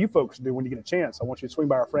what you folks do when you get a chance, I want you to swing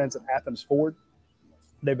by our friends at Athens Ford.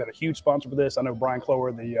 They've been a huge sponsor for this. I know Brian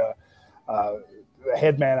Clower, the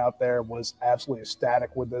head man out there, was absolutely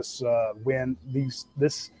ecstatic with this win.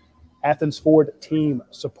 This Athens Ford team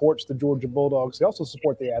supports the Georgia Bulldogs. They also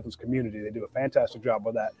support the Athens community. They do a fantastic job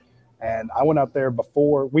with that. And I went out there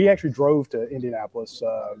before. We actually drove to Indianapolis.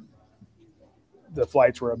 The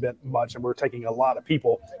flights were a bit much, and we were taking a lot of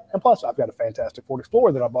people. And plus, I've got a fantastic Ford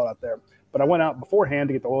Explorer that I bought out there. But I went out beforehand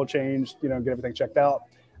to get the oil changed, get everything checked out.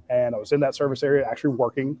 And I was in that service area actually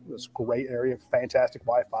working. It was a great area, fantastic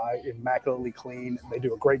Wi-Fi, immaculately clean. They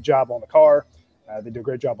do a great job on the car. They do a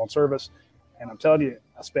great job on service. And I'm telling you,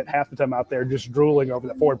 I spent half the time out there just drooling over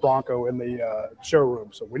the Ford Bronco in the showroom.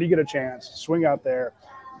 So when you get a chance, swing out there,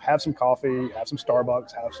 have some coffee, have some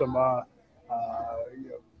Starbucks, have some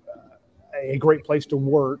a great place to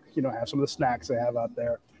work, have some of the snacks they have out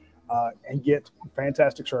there, and get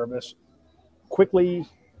fantastic service quickly,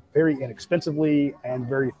 very inexpensively, and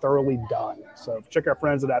very thoroughly done. So check our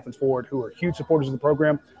friends at Athens Ford, who are huge supporters of the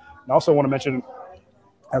program. And also want to mention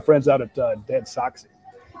our friends out at Dead Soxy.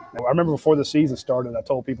 Now, I remember before the season started, I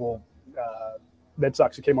told people Dead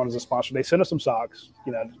Soxy came on as a sponsor. They sent us some socks.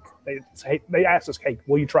 They asked us, hey,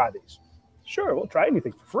 will you try these? Sure, we'll try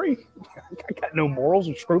anything for free. I got no morals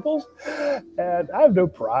or scruples, and I have no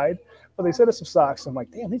pride. But they sent us some socks. I'm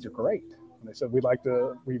like, damn, these are great. And they said, we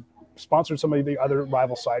sponsored some of the other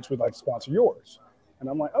rival sites. We'd like to sponsor yours. And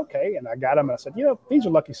I'm like, okay. And I got them. And I said, these are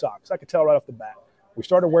lucky socks. I could tell right off the bat. We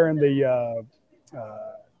started wearing the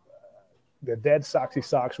dead Soxy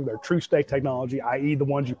socks with their True Stay technology, i.e. the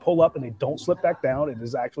ones you pull up and they don't slip back down. It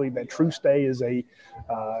is actually that True Stay is a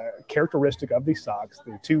characteristic of these socks.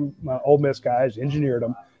 The two Ole Miss guys engineered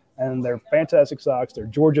them, and they're fantastic socks. They're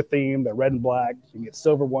Georgia themed. They're red and black. You can get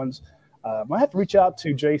silver ones. I have to reach out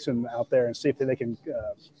to Jason out there and see if they can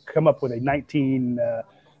come up with a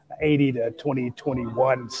 1980 to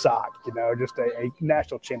 2021 sock, just a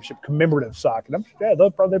national championship commemorative sock. And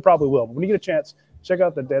they probably will. But when you get a chance, check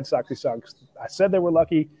out the Dead Soxy socks. I said they were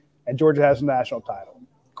lucky, and Georgia has a national title.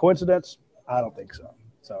 Coincidence? I don't think so.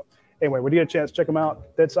 So anyway, when you get a chance, check them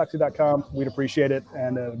out, deadsoxy.com. We'd appreciate it,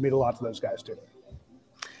 and meet a lot to those guys too.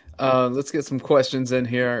 Let's get some questions in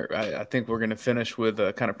here. I think we're going to finish with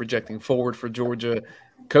kind of projecting forward for Georgia.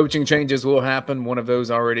 Coaching changes will happen. One of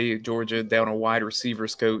those already, Georgia down a wide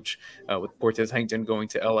receivers coach with Cortez Hankton going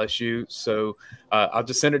to LSU. So I'll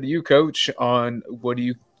just send it to you, Coach, on what do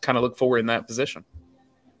you kind of look forward in that position?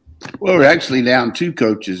 Well, we're actually down 2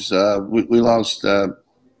 coaches. We lost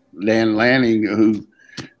Dan Lanning, who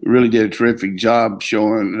really did a terrific job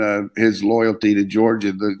showing his loyalty to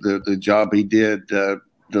Georgia, the job he did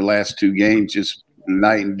the last 2 games, just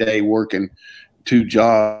night and day working 2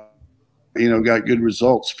 jobs, got good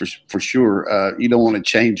results for sure. You don't want to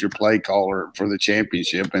change your play caller for the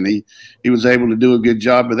championship. And he was able to do a good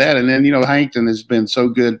job of that. And then, Hankton has been so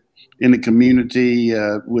good in the community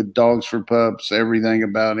with Dogs for Pups, everything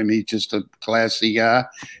about him. He's just a classy guy,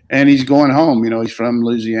 and he's going home. He's from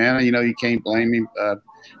Louisiana. You can't blame him.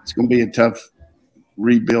 It's going to be a tough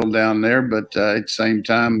rebuild down there, but at the same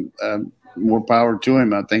time, more power to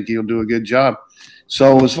him. I think he'll do a good job.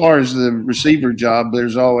 So as far as the receiver job,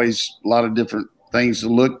 there's always a lot of different things to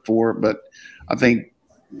look for, but I think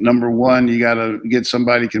number one, you got to get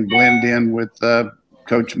somebody who can blend in with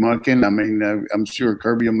Coach Monken. I mean, I'm sure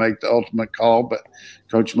Kirby will make the ultimate call, but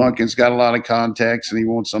Coach Monken's got a lot of contacts, and he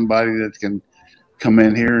wants somebody that can come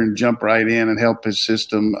in here and jump right in and help his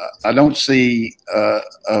system. I don't see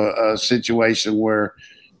a situation where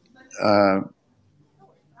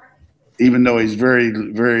even though he's very,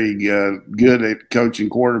 very good at coaching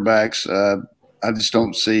quarterbacks, I just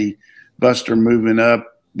don't see Buster moving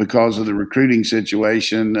up because of the recruiting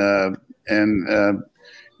situation.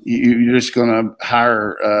 You're just going to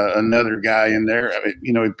hire another guy in there. I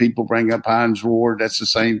mean, if people bring up Hines Ward, that's the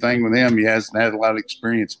same thing with him. He hasn't had a lot of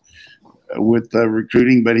experience with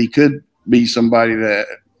recruiting, but he could be somebody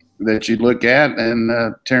that you look at,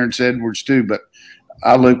 and Terrence Edwards too. But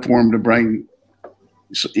I look for him to bring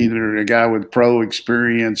either a guy with pro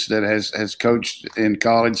experience that has coached in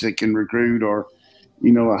college that can recruit, or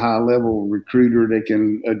a high level recruiter that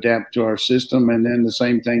can adapt to our system. And then the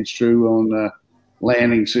same thing's true on the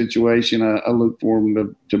Lanning situation. I look for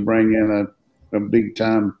him to bring in a big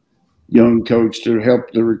time young coach to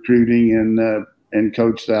help the recruiting and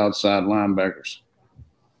coach the outside linebackers.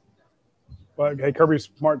 Well, hey, Kirby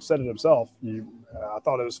Smart said it himself. I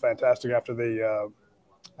thought it was fantastic after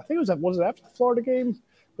I think was it after the Florida game?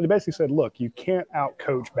 But he basically said, look, you can't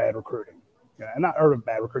out-coach bad recruiting. And not urban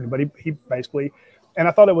bad recruiting, but he basically – and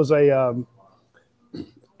I thought it was a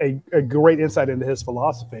great insight into his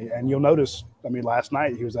philosophy. And you'll notice, I mean, last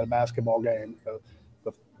night he was at a basketball game.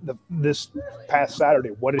 This past Saturday,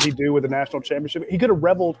 what did he do with the national championship? He could have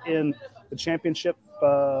reveled in the championship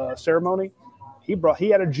ceremony. He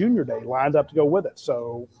had a junior day lined up to go with it.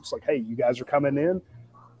 So it's like, hey, you guys are coming in.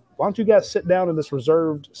 Why don't you guys sit down in this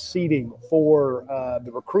reserved seating for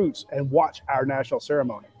the recruits and watch our national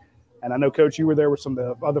ceremony? And I know, Coach, you were there with some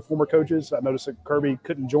of the other former coaches. I noticed that Kirby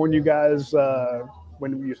couldn't join you guys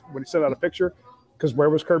when you sent out a picture, because where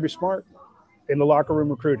was Kirby Smart? In the locker room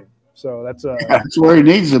recruiting. So that's where he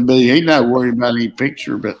needs to be. He's not worried about any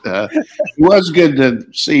picture, but it was good to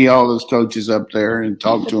see all those coaches up there and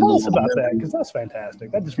talk to them. Tell us about that, because that's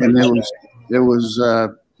fantastic. That just and it was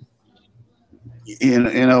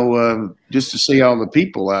just to see all the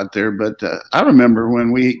people out there. But I remember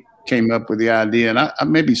when we came up with the idea,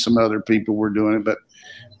 and maybe some other people were doing it, but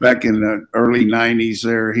back in the early 90s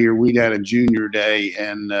here, we had a junior day,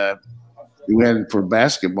 and we had it for a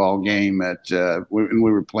basketball game when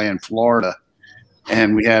we were playing Florida,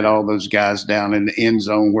 and we had all those guys down in the end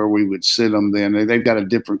zone where we would sit them. Then they've got a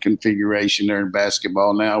different configuration there in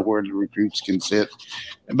basketball now where the recruits can sit,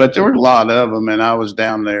 but there were a lot of them, and I was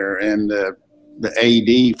down there, and the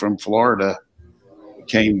AD from Florida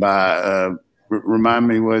came by. Remind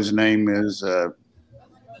me what his name is.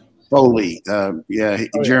 Foley.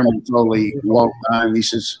 Jeremy Foley walked by and he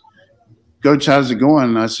says, Coach, how's it going?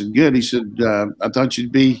 And I said, good. He said, I thought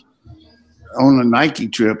you'd be on a Nike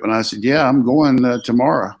trip. And I said, yeah, I'm going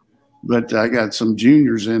tomorrow. But I got some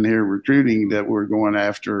juniors in here recruiting that we're going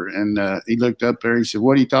after. And he looked up there. He said,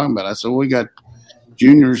 what are you talking about? I said, well, we got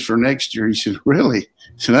juniors for next year. He said, really?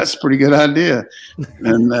 So that's a pretty good idea.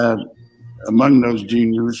 And among those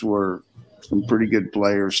juniors were some pretty good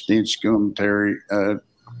players, Stinchcomb,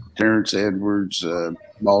 Terrence Edwards,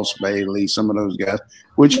 Boss Bailey, some of those guys,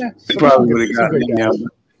 which they probably would have gotten in now.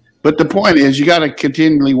 But the point is, you got to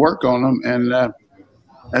continually work on them, and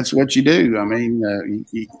that's what you do. I mean,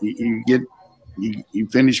 you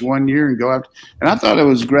finish one year and go out. And I thought it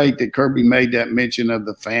was great that Kirby made that mention of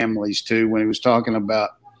the families too when he was talking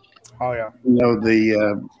about,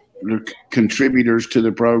 the contributors to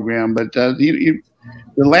the program. But the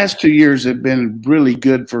last 2 years have been really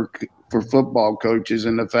good for football coaches,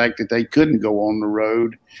 and the fact that they couldn't go on the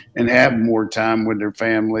road and have more time with their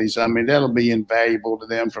families. I mean, that'll be invaluable to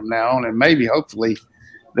them from now on, and maybe hopefully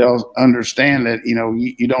they'll understand that,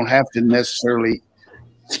 you don't have to necessarily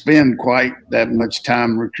spend quite that much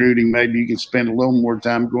time recruiting. Maybe you can spend a little more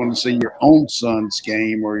time going to see your own son's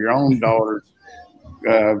game or your own daughter's,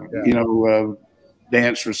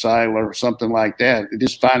 dance recital or something like that.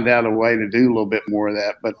 Just find out a way to do a little bit more of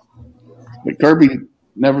that. But Kirby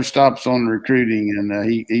never stops on recruiting, and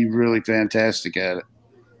he's really fantastic at it.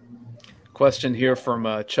 Question here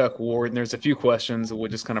from Chuck Ward, and there's a few questions that we'll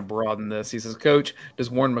just kind of broaden this. He says, Coach, does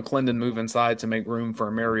Warren McClendon move inside to make room for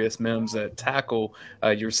Amarius Mims at tackle?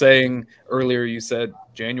 You're saying earlier, you said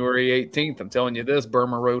January 18th. I'm telling you this,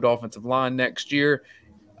 Burma Road offensive line next year.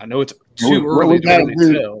 I know it's too early to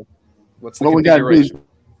really tell. What's the configuration?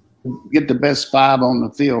 Get the best 5 on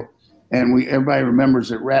the field. And everybody remembers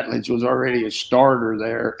that Ratledge was already a starter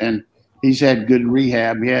there, and he's had good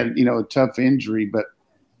rehab. He had, a tough injury, but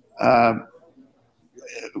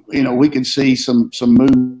we can see some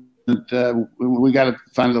movement. We got to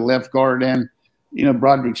find the left guard, and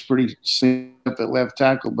Broderick's pretty safe at left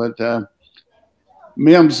tackle, but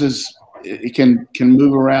Mims can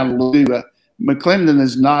move around a little bit. McClendon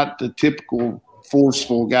is not the typical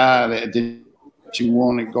forceful guy that you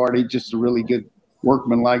want at guard. He's just a really good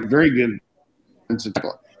workman-like, very good. So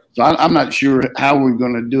I'm not sure how we're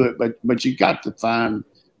going to do it, but you got to find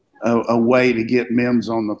a way to get Mims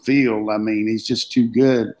on the field. I mean, he's just too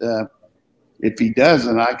good. If he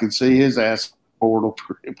doesn't, I can see his ass portal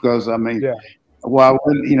because why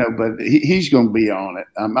wouldn't but he's going to be on it.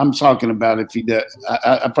 I'm talking about if he does.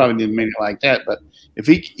 I probably didn't mean it like that, but if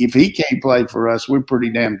he can't play for us, we're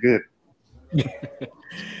pretty damn good.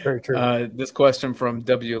 Very true. This question from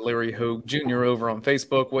W. Larry Hogue Jr. over on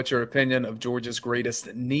Facebook. What's your opinion of Georgia's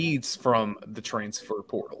greatest needs from the transfer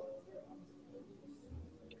portal?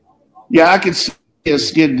 Yeah, I could see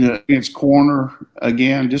us getting against corner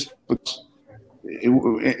again, just because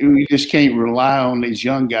we just can't rely on these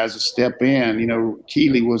young guys to step in.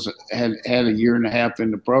 Keeley had a year and a half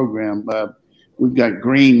in the program. We've got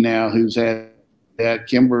Green now, who's had that.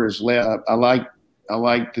 Kimber has left. I like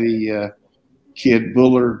the kid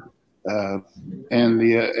Bullard and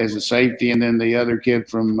as a safety, and then the other kid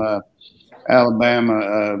from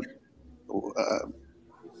Alabama.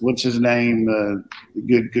 What's his name?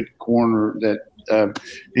 Good corner that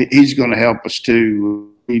he's going to help us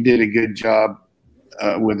too. He did a good job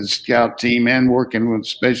with the scout team and working with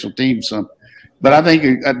special teams. But I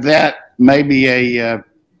think that maybe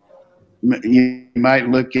you might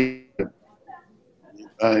look at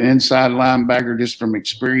an inside linebacker just from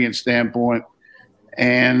experience standpoint.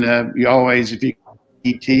 And you always, if you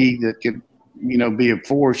ET that could, be a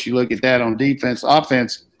force, you look at that on defense.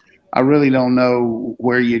 Offense, I really don't know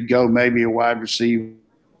where you'd go. Maybe a wide receiver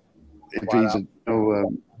if he's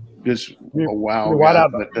just a wild guy.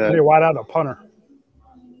 Maybe a wide out, a punter.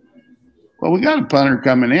 Well, we got a punter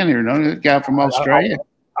coming in here, don't we? That guy from Australia.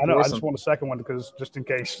 I know. I just want a second one because just in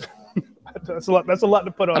case. That's a lot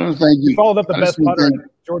to put on. I don't think you followed up the best punter in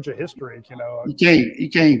Georgia history. You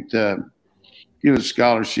can't give a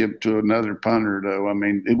scholarship to another punter, though. I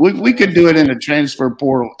mean, we could do it in the transfer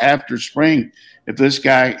portal after spring if this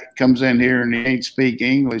guy comes in here and he ain't speak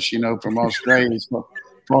English, from Australia. As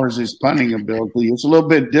far as his punting ability, it's a little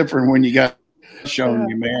bit different when you got showing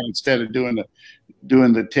you, man, instead of doing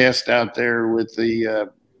the test out there with the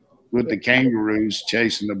kangaroos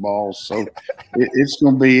chasing the ball. So it's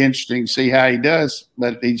going to be interesting to see how he does,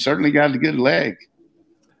 but he certainly got a good leg.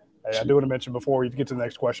 Hey, I do want to mention before we get to the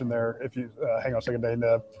next question there, if you hang on a second, Dayne,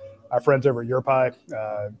 our friends over at YourPie,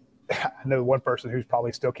 I know one person who's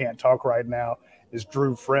probably still can't talk right now is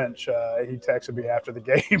Drew French. He texted me after the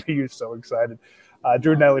game. He was so excited.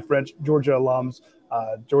 Drew and Natalie French, Georgia alums,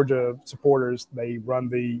 Georgia supporters. They run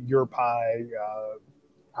the Your Pie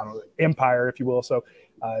empire, if you will. So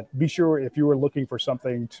be sure if you are looking for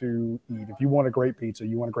something to eat, if you want a great pizza,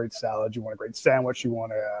 you want a great salad, you want a great sandwich, you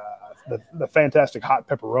want the fantastic hot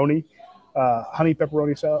pepperoni, honey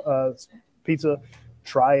pepperoni pizza,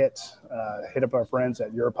 try it. Hit up our friends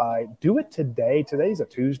at Your Pie. Do it today. Today's a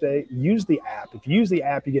Tuesday. Use the app. If you use the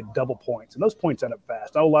app, you get double points, and those points end up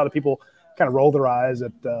fast. I know a lot of people kind of roll their eyes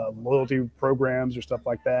at loyalty programs or stuff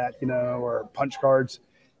like that, or punch cards.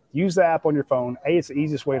 Use the app on your phone. It's the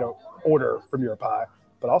easiest way to order from Your Pie.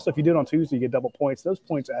 But also, if you do it on Tuesday, you get double points. Those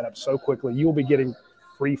points add up so quickly. You will be getting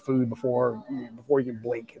free food before you can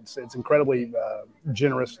blink. It's incredibly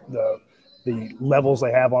generous, the levels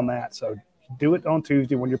they have on that. So do it on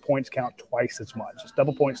Tuesday when your points count twice as much. It's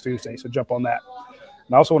double points Tuesday, so jump on that.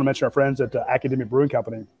 And I also want to mention our friends at Academia Brewing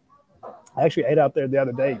Company. I actually ate out there the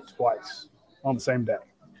other day twice on the same day.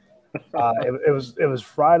 It was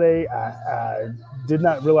Friday. I did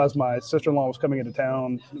not realize my sister-in-law was coming into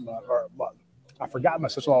town. I forgot my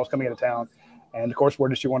sister-in-law was coming into town. And, of course, where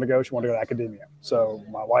did she want to go? She wanted to go to Academia. So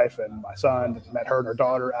my wife and my son met her and her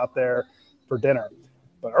daughter out there for dinner.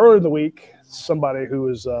 But earlier in the week, somebody who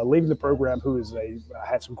was leaving the program,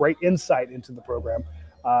 had some great insight into the program,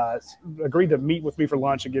 agreed to meet with me for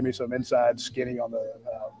lunch and give me some inside skinny on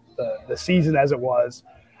the season as it was.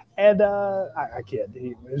 And I kid.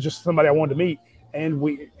 It was just somebody I wanted to meet. And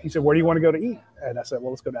he said, where do you want to go to eat? And I said,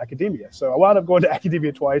 well, let's go to Academia. So I wound up going to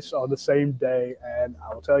Academia twice on the same day. And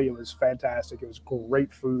I will tell you, it was fantastic. It was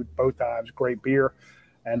great food both times, great beer.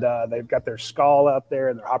 And they've got their Skull out there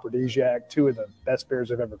and their Aphrodisiac, two of the best beers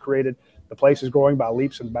they've ever created. The place is growing by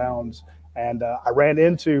leaps and bounds. And I ran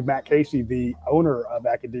into Matt Casey, the owner of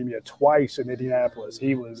Academia, twice in Indianapolis.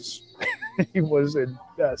 He was in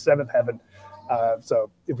seventh heaven.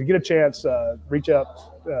 So if you get a chance, reach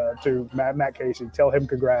out to Matt Casey. Tell him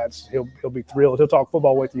congrats. He'll be thrilled. He'll talk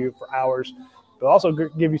football with you for hours, but also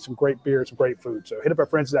give you some great beer, some great food. So hit up our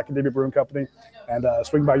friends at Academia Brewing Company and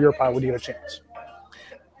swing by Your Pie when you get a chance.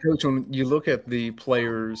 Coach, when you look at the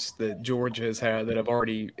players that Georgia has had that have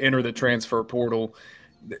already entered the transfer portal,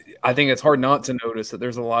 I think it's hard not to notice that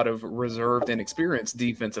there's a lot of reserved and experienced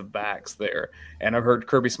defensive backs there. And I've heard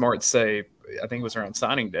Kirby Smart say, I think it was around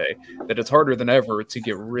signing day, that it's harder than ever to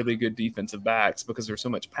get really good defensive backs because there's so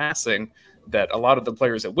much passing that a lot of the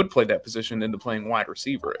players that would play that position end up playing wide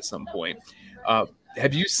receiver at some point.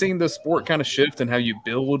 Have you seen the sport kind of shift in how you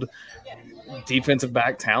build defensive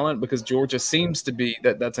back talent? Because Georgia seems to be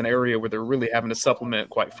that's an area where they're really having to supplement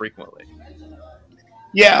quite frequently.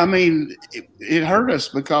 Yeah, I mean, it hurt us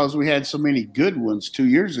because we had so many good ones 2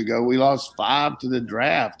 years ago. We lost 5 to the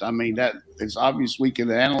draft. I mean, that it's obvious we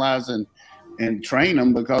could analyze and train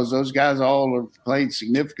them because those guys all have played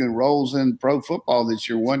significant roles in pro football this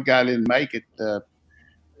year. One guy didn't make it, the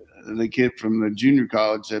kid from the junior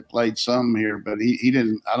college that played some here, but he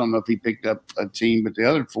didn't. I don't know if he picked up a team, but the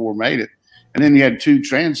other 4 made it. And then you had 2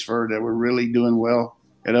 transfer that were really doing well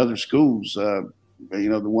at other schools.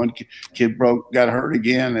 The one kid got hurt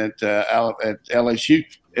again at LSU,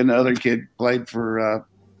 and the other kid played for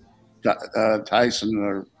Tyson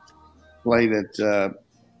or played at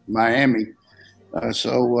Miami.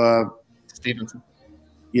 Stevenson.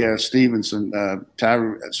 Yeah, Stevenson.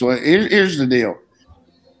 So here's the deal.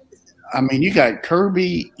 I mean, you got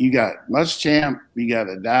Kirby, you got Muschamp, you got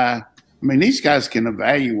Adai. I mean, these guys can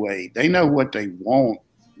evaluate. They know what they want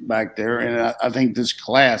back there, and I think this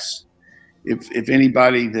class – If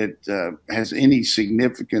anybody that has any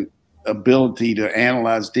significant ability to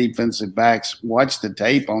analyze defensive backs, watch the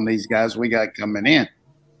tape on these guys we got coming in.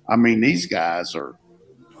 I mean, these guys are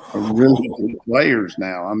really good players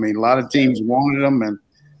now. I mean, a lot of teams wanted them, and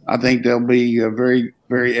I think they'll be very,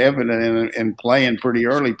 very evident in playing pretty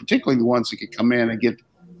early, particularly the ones that could come in and get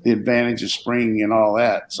the advantage of spring and all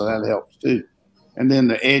that. So that helps too. And then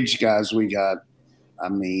the edge guys we got, I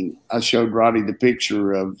mean, I showed Radi the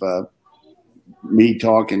picture of me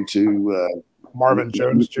talking to Marvin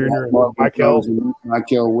Jones Jr. and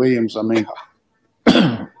Michael Williams. I mean,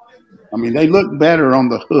 they look better on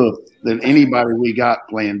the hoof than anybody we got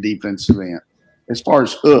playing defensive end. As far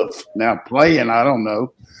as hoof, now playing, I don't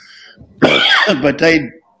know, but they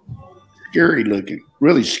scary looking,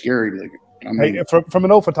 really scary looking. I mean, hey, from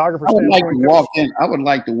an old photographer standpoint, I would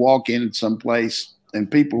like to walk in someplace and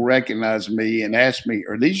people recognize me and ask me,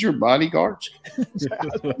 "Are these your bodyguards?" I was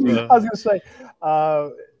going to say, I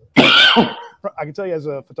can tell you as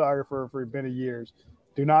a photographer for many years,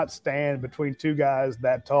 do not stand between 2 guys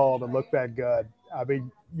that tall to look that good. I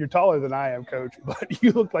mean, you're taller than I am, Coach, but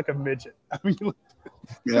you look like a midget. I mean,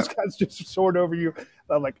 those guys just soared over you.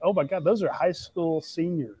 I'm like, oh my God, those are high school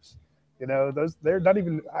seniors. You know, they're not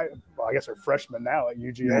even. I guess they're freshmen now at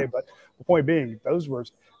UGA. But the point being, those were.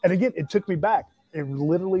 And again, it took me back. It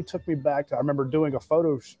literally took me back to. I remember doing a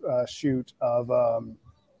photo shoot of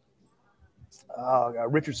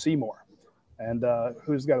Richard Seymour, and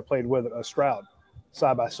who's the guy that played with it? Stroud,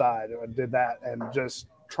 side by side. I did that, and just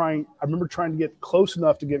trying. I remember trying to get close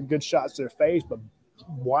enough to get good shots to their face, but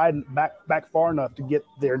wide back far enough to get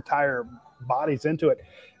their entire bodies into it.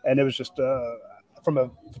 And it was just from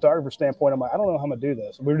a photographer standpoint, I'm like, I don't know how I'm gonna do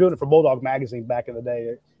this. We were doing it for Bulldog Magazine back in the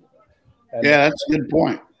day. And, that's a good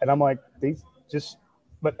point. And I'm like,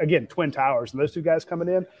 but again, Twin Towers and those two guys coming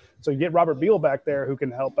in. So you get Robert Beal back there who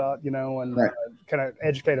can help out, and kind of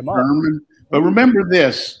educate them up. But remember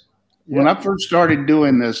this, when I first started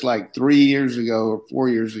doing this like 3 years ago or 4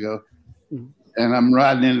 years ago, and I'm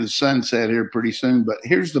riding into the sunset here pretty soon, but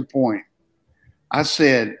here's the point. I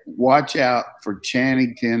said, watch out for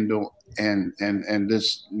Channing Tindall and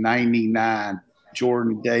this 99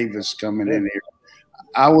 Jordan Davis coming in here.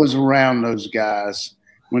 I was around those guys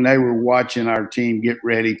when they were watching our team get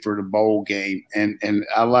ready for the bowl game. And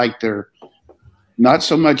I like their – not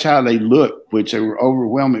so much how they look, which they were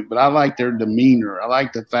overwhelming, but I like their demeanor. I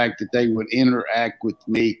like the fact that they would interact with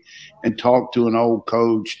me and talk to an old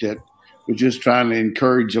coach that was just trying to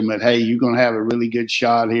encourage them that, hey, you're going to have a really good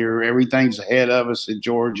shot here. Everything's ahead of us at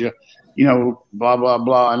Georgia, blah, blah,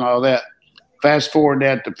 blah, and all that. Fast forward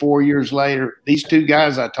that to 4 years later, these two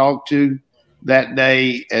guys I talked to that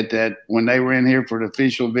day when they were in here for the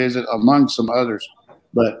official visit, among some others.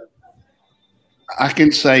 But I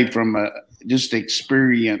can say from a just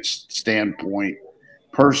experience standpoint,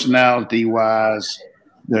 personality-wise,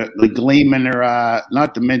 the gleam in their eye,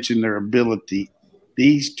 not to mention their ability,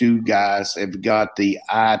 these two guys have got the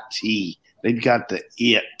IT. They've got the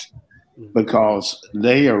it because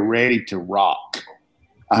they are ready to rock.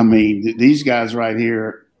 I mean, these guys right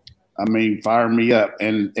here, fire me up.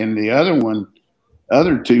 And the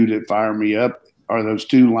other two that fire me up are those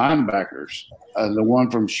two linebackers, the one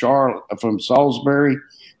from Salisbury,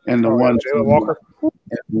 and the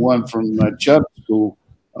one from Chubb School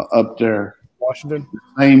up there, Washington.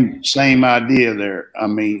 Same idea there. I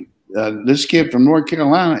mean, this kid from North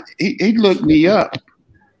Carolina, he looked me up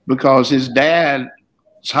because his dad's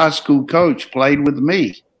high school coach played with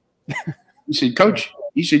me. He said, Coach,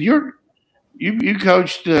 you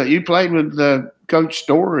coached, you played with Coach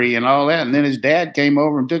Story and all that. And then his dad came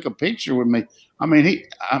over and took a picture with me. I mean,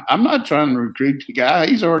 I'm not trying to recruit the guy.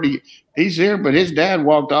 He's here, but his dad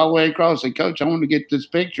walked all the way across and said, Coach, I want to get this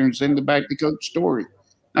picture and send it back to Coach Story.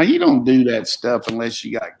 Now, you don't do that stuff unless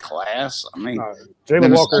you got class. I mean,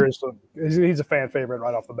 Jalen Walker he's a fan favorite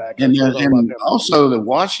right off the bat. And also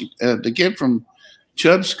the kid from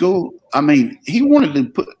Chubb School, I mean, he wanted to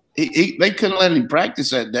put they couldn't let him practice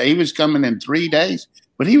that day. He was coming in 3 days,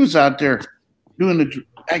 but he was out there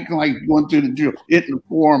acting like going through the drill, hitting the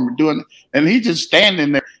form, and he's just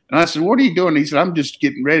standing there. And I said, what are you doing? He said, I'm just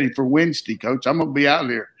getting ready for Wednesday, Coach. I'm going to be out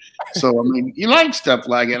here. So, I mean, you like stuff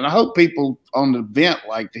like it. And I hope people on the vent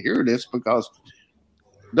like to hear this because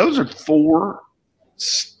those are 4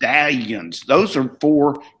 stallions. Those are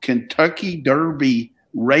 4 Kentucky Derby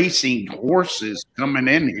racing horses coming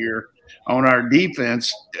in here on our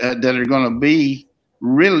defense that are going to be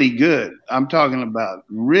really good. I'm talking about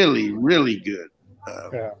really, really good.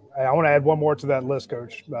 I want to add one more to that list,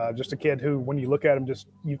 Coach. Just a kid who, when you look at him, just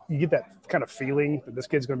you get that kind of feeling that this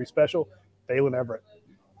kid's going to be special. Daylen Everett.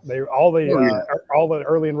 All the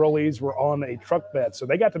early enrollees were on a truck bed, so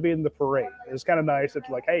they got to be in the parade. It was kind of nice. It's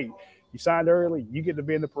like, hey, you signed early, you get to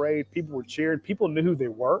be in the parade. People were cheering. People knew who they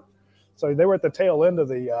were, so they were at the tail end of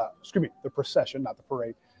the procession, not the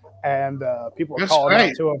parade, and people were calling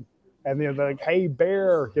out to them. And they're like, hey,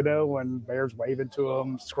 Bear, and Bear's waving to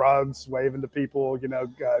them, Scruggs waving to people,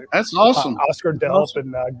 That's awesome. Oscar Delp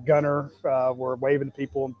and Gunner were waving to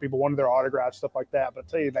people, and people wanted their autographs, stuff like that. But I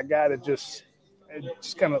tell you, that guy that just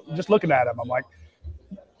looking at him, I'm like,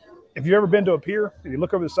 if you've ever been to a pier and you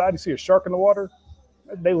look over the side, you see a shark in the water,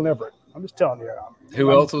 Daylen Everett. I'm just telling you.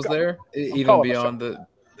 Who else was there, even beyond the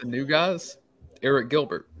new guys? Eric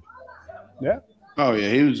Gilbert. Yeah. Oh, yeah,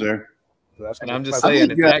 he was there. And I'm just saying,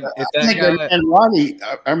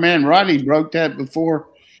 our man Roddy broke that before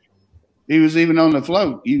he was even on the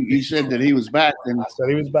float. You said that he was back, and I said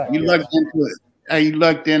he was back. You lucked into it. You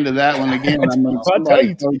lucked into that one again. I tell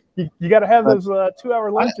you got to have those 2-hour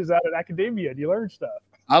lunches out at academia, and you learn stuff.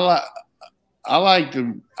 I like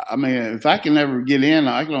to. I mean, if I can ever get in,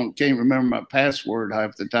 can't remember my password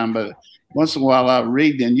half the time, but once in a while I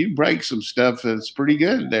read. And you break some stuff that's pretty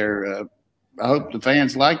good there. I hope the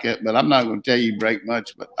fans like it, but I'm not going to tell you break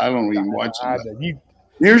much. But I don't even watch it.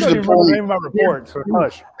 Here's the point. The name of my report, so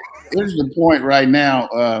hush. Here's the point right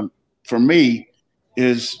now for me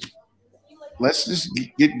is let's just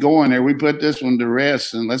get going there. We put this one to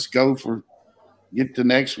rest, and let's get the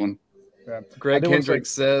next one. Yeah. Greg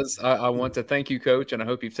Hendricks says, I want to thank you, Coach, and I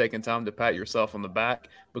hope you've taken time to pat yourself on the back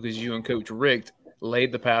because you and Coach Richt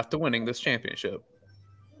laid the path to winning this championship.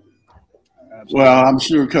 Absolutely. Well, I'm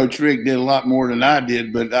sure Coach Richt did a lot more than I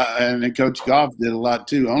did, and then Coach Goff did a lot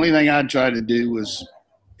too. The only thing I tried to do was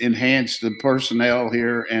enhance the personnel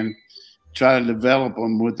here and try to develop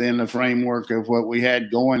them within the framework of what we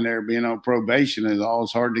had going there. Being on probation is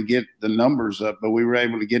always hard to get the numbers up, but we were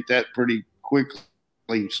able to get that pretty quickly.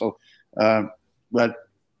 So, but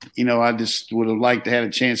I just would have liked to have a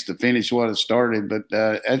chance to finish what it started. But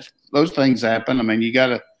those things happen. I mean, you got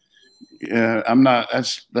to. I'm not.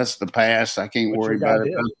 That's the past. I can't worry about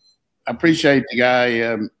it. I appreciate the guy.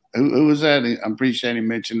 Who was that? I'm pretty sure he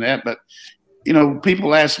mentioned that. But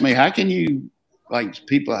people ask me, how can you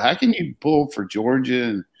pull for Georgia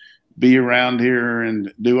and be around here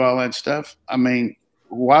and do all that stuff? I mean,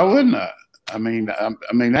 why wouldn't I? I mean,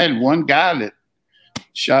 I had one guy that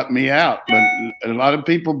shot me out, but a lot of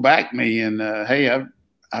people back me. And hey,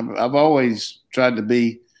 I've always tried to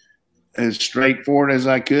be as straightforward as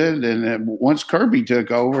I could. And once Kirby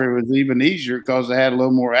took over, it was even easier because I had a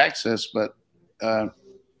little more access. But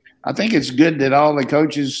I think it's good that all the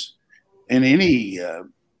coaches in any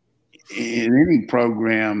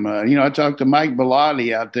program, I talked to Mike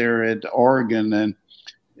Bellotti out there at Oregon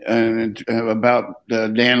and about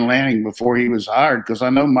Dan Lanning before he was hired, because I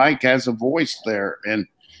know Mike has a voice there, and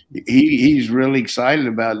he's really excited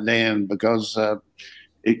about Dan because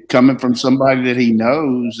coming from somebody that he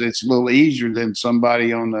knows, it's a little easier than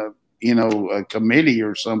somebody on a committee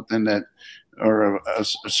or something or a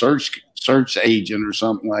search agent or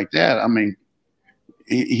something like that. I mean,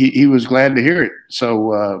 he was glad to hear it.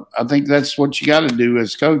 So I think that's what you got to do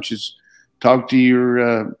as coaches. Talk to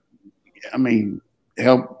your,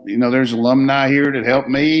 help. There's alumni here that help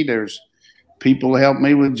me. There's people that help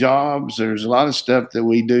me with jobs. There's a lot of stuff that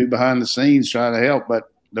we do behind the scenes, try to help.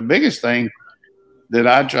 But the biggest thing that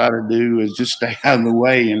I try to do is just stay out of the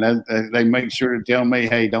way, and they make sure to tell me,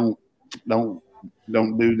 "Hey, don't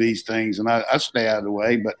do these things," and I stay out of the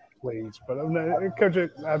way. But please, but Coach,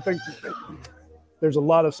 I think there's a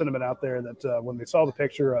lot of sentiment out there that when they saw the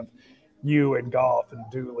picture of you and Goff and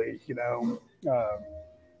Dooley,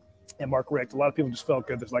 and Mark Richt, a lot of people just felt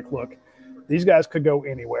good. It's like, look, these guys could go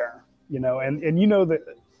anywhere, and that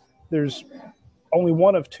there's only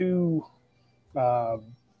one of two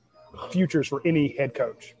futures for any head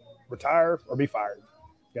coach: retire or be fired.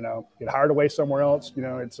 Get hired away somewhere else.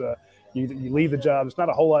 It's you leave the job. It's not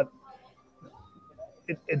a whole lot.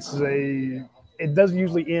 It doesn't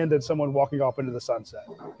usually end in someone walking off into the sunset.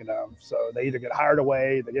 So they either get hired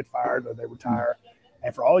away, they get fired, or they retire.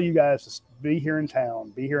 And for all you guys to be here in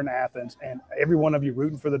town, be here in Athens, and every one of you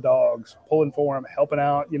rooting for the Dogs, pulling for them, helping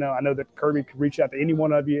out. I know that Kirby could reach out to any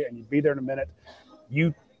one of you, and you'd be there in a minute.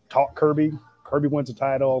 You talk Kirby. Kirby wins a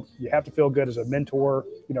title. You have to feel good as a mentor,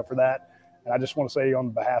 for that. And I just want to say on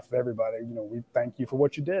behalf of everybody, we thank you for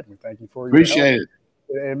what you did. We thank you for your appreciate help.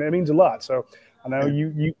 It means a lot. So I know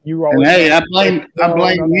you always. And hey,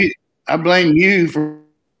 I blame you for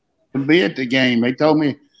being at the game. They told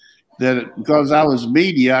me that because I was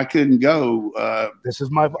media, I couldn't go. This is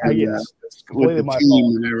my yes, it's completely with the team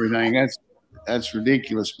fault. And everything. That's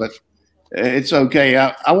ridiculous, but it's okay.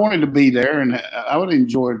 I wanted to be there, and I would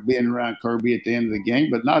enjoy being around Kirby at the end of the game,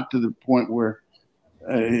 but not to the point where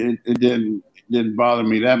it didn't bother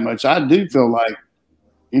me that much. I do feel like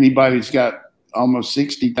anybody's got almost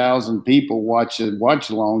 60,000 people watch a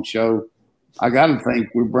watch-along show. I got to think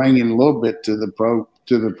we're bringing a little bit to the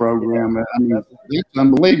program. I mean, it's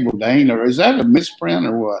unbelievable, Dayne. Or is that a misprint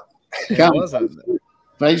or what? It wasn't.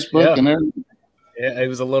 Facebook and everything. Yeah, it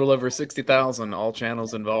was a little over 60,000, all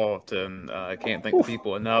channels involved, and I can't thank the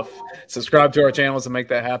people enough. Subscribe to our channels and make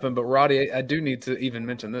that happen. But, Radi, I do need to even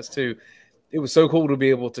mention this, too. It was so cool to be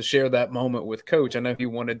able to share that moment with Coach. I know he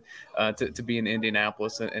wanted to be in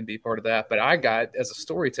Indianapolis and be part of that, but I as a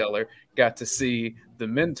storyteller, got to see the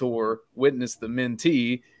mentor witness the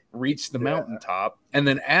mentee reach the mountaintop, and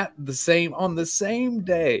then on the same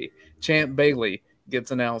day, Champ Bailey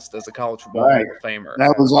gets announced as a college football Hall of Famer.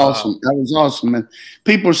 That was awesome. That was awesome. And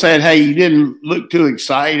people said, "Hey, you didn't look too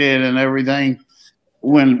excited and everything."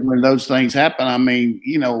 When those things happen, I mean,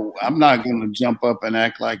 I'm not going to jump up and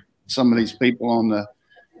act like some of these people on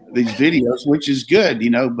these videos, which is good,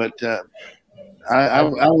 but I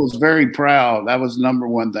was very proud. That was number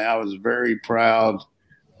one thing. I was very proud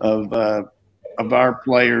of our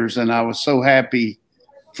players, and I was so happy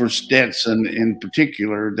for Stetson in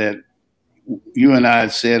particular that you and I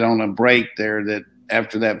had said on a break there that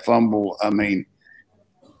after that fumble, I mean,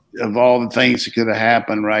 of all the things that could have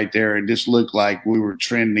happened right there, it just looked like we were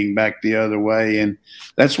trending back the other way. And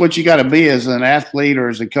that's what you got to be as an athlete or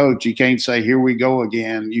as a coach. You can't say, here we go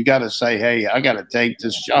again. You got to say, hey, I got to take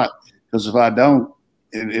this shot, because if I don't,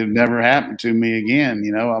 it never happened to me again.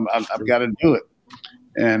 I've got to do it.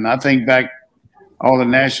 And I think back all the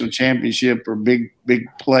national championship or big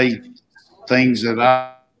play things that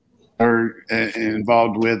I were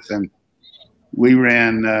involved with. And we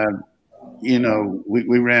ran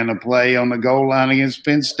we ran a play on the goal line against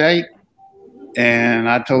Penn State, and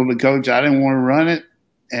I told the coach I didn't want to run it,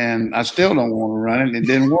 and I still don't want to run it. It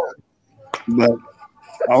didn't work. But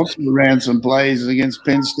I also ran some plays against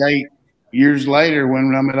Penn State years later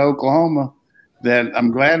when I'm at Oklahoma that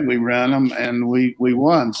I'm glad we ran them, and we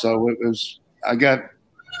won. So it was – I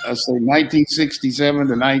say 1967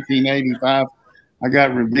 to 1985, I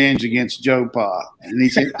got revenge against Joe Pa. And he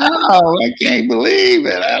said, oh, I can't believe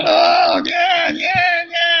it. Oh, yeah.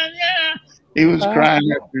 He was crying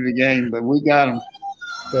after the game, but we got him.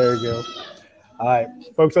 There you go. All right,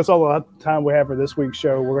 folks, that's all the time we have for this week's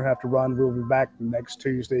show. We're going to have to run. We'll be back next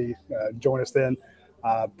Tuesday. Join us then.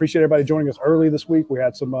 Appreciate everybody joining us early this week. We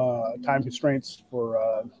had some time constraints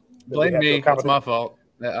for blame me. It's my fault.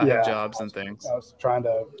 I have jobs and things. I was trying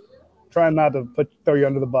not to throw you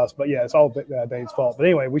under the bus, but yeah, it's all Dayne's fault. But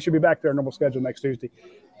anyway, we should be back to our normal schedule next Tuesday.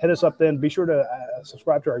 Hit us up then. Be sure to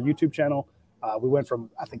subscribe to our YouTube channel. We went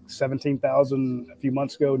from, I think, 17,000 a few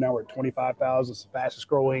months ago. Now we're at 25,000. It's the fastest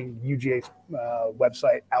growing UGA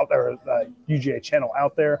website out there, UGA channel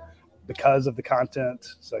out there because of the content.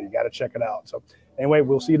 So you got to check it out. So anyway,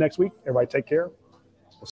 we'll see you next week. Everybody take care.